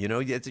school. You know,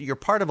 you're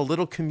part of a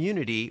little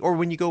community, or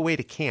when you go away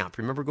to camp.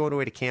 Remember going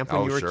away to camp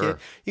when you were a kid?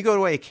 You go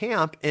away to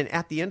camp, and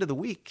at the end of the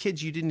week,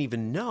 kids you didn't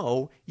even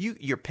know,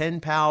 your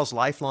pen pals,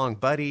 lifelong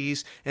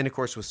buddies, and of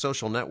course with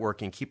social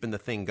networking, keeping the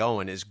thing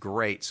going is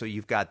great. So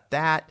you've got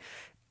that.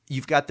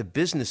 You've got the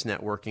business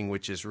networking,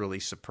 which is really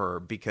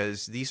superb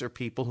because these are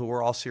people who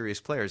are all serious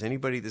players.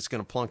 Anybody that's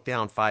going to plunk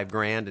down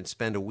 $5,000 and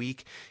spend a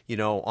week,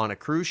 on a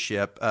cruise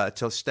ship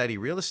to study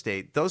real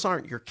estate, those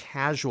aren't your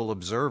casual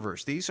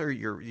observers. These are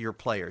your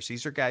players.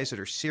 These are guys that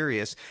are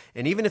serious.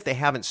 And even if they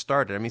haven't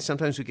started, I mean,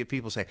 sometimes we get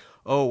people say,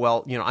 "Oh,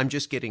 well, I'm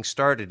just getting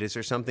started. Is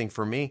there something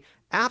for me?"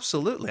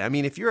 Absolutely. I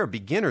mean, if you're a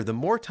beginner, the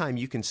more time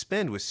you can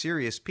spend with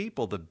serious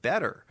people, the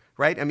better.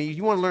 Right? I mean,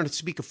 you want to learn to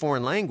speak a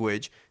foreign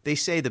language, they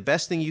say the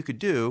best thing you could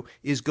do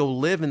is go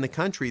live in the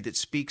country that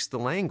speaks the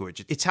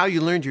language. It's how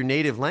you learned your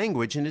native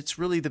language, and it's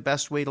really the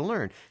best way to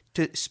learn.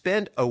 To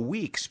spend a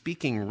week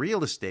speaking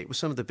real estate with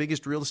some of the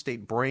biggest real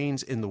estate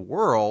brains in the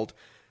world,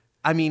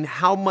 I mean,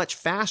 how much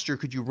faster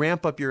could you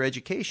ramp up your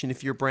education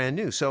if you're brand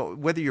new? So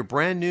whether you're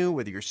brand new,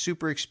 whether you're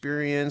super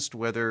experienced,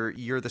 whether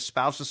you're the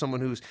spouse of someone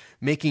who's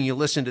making you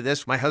listen to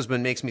this. My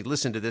husband makes me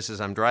listen to this as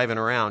I'm driving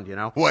around,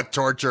 What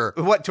torture.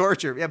 What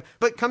torture. Yeah,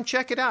 but come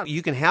check it out.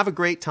 You can have a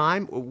great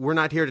time. We're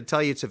not here to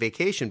tell you it's a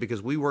vacation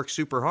because we work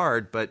super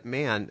hard. But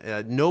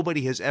man,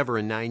 nobody has ever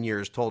in 9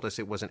 years told us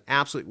it wasn't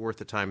absolutely worth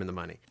the time and the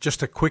money.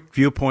 Just a quick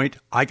viewpoint.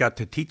 I got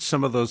to teach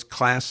some of those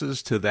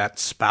classes to that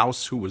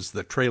spouse who was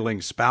the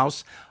trailing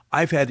spouse.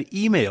 I've had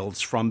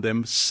emails from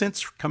them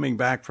since coming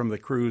back from the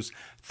cruise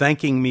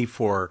thanking me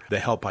for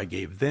the help I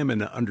gave them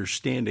in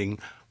understanding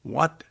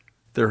what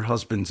their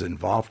husband's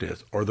involved in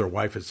or their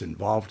wife is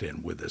involved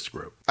in with this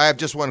group. I have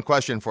just one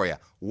question for you.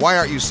 Why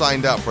aren't you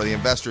signed up for the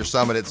Investor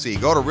Summit at Sea?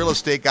 Go to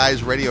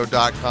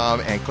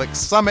realestateguysradio.com and click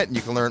Summit, and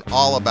you can learn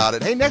all about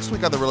it. Hey, next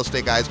week on the Real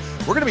Estate Guys,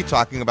 we're going to be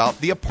talking about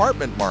the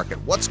apartment market.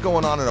 What's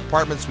going on in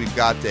apartments? We've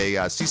got a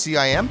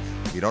CCIM.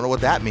 If you don't know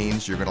what that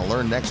means, you're going to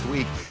learn next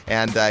week.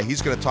 And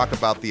he's going to talk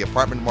about the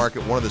apartment market,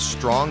 one of the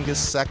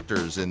strongest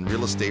sectors in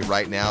real estate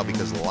right now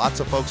because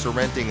lots of folks are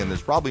renting, and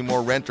there's probably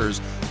more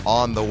renters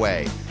on the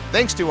way.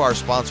 Thanks to our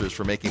sponsors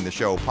for making the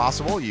show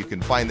possible. You can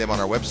find them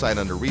on our website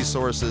under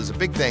resources. A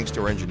big thanks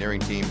to our engineering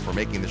team for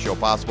making the show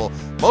possible.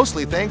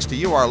 Mostly thanks to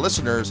you, our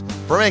listeners,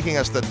 for making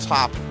us the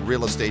top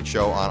real estate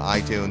show on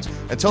iTunes.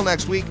 Until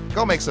next week,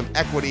 go make some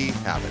equity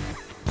happen.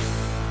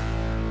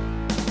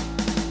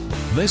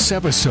 This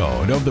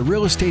episode of the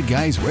Real Estate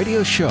Guys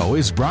radio show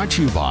is brought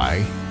to you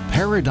by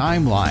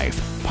Paradigm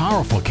Life.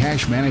 Powerful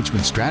cash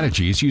management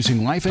strategies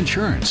using life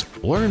insurance.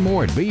 Learn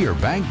more at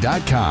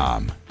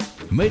beyourbank.com.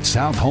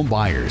 Mid-South Home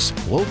Buyers.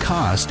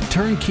 Low-cost,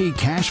 turnkey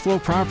cash flow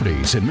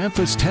properties in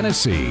Memphis,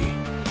 Tennessee.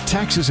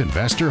 Texas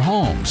Investor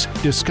Homes.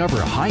 Discover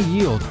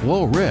high-yield,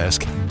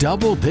 low-risk,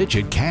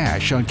 double-digit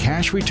cash on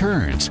cash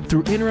returns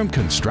through interim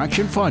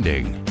construction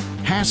funding.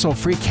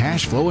 Hassle-free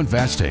cash flow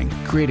investing,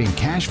 creating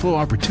cash flow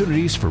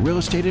opportunities for real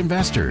estate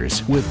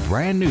investors with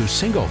brand new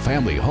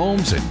single-family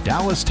homes in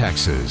Dallas,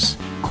 Texas.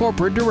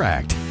 Corporate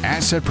Direct,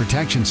 asset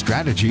protection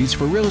strategies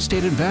for real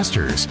estate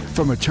investors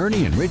from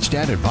attorney and Rich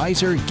Dad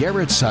advisor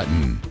Garrett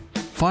Sutton.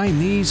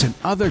 Find these and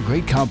other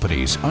great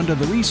companies under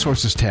the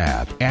Resources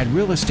tab at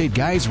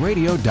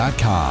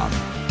realestateguysradio.com.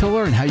 To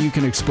learn how you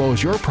can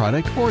expose your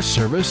product or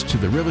service to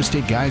the Real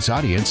Estate Guys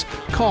audience,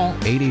 call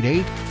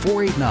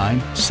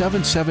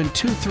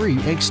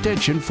 888-489-7723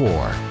 extension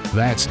 4.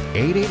 That's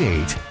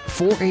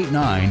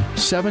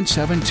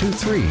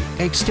 888-489-7723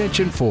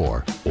 extension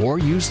 4. Or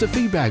use the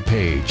feedback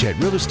page at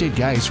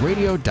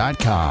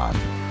realestateguysradio.com.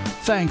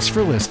 Thanks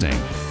for listening,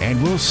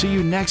 and we'll see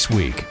you next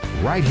week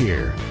right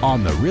here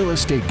on the Real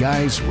Estate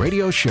Guys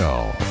radio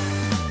show.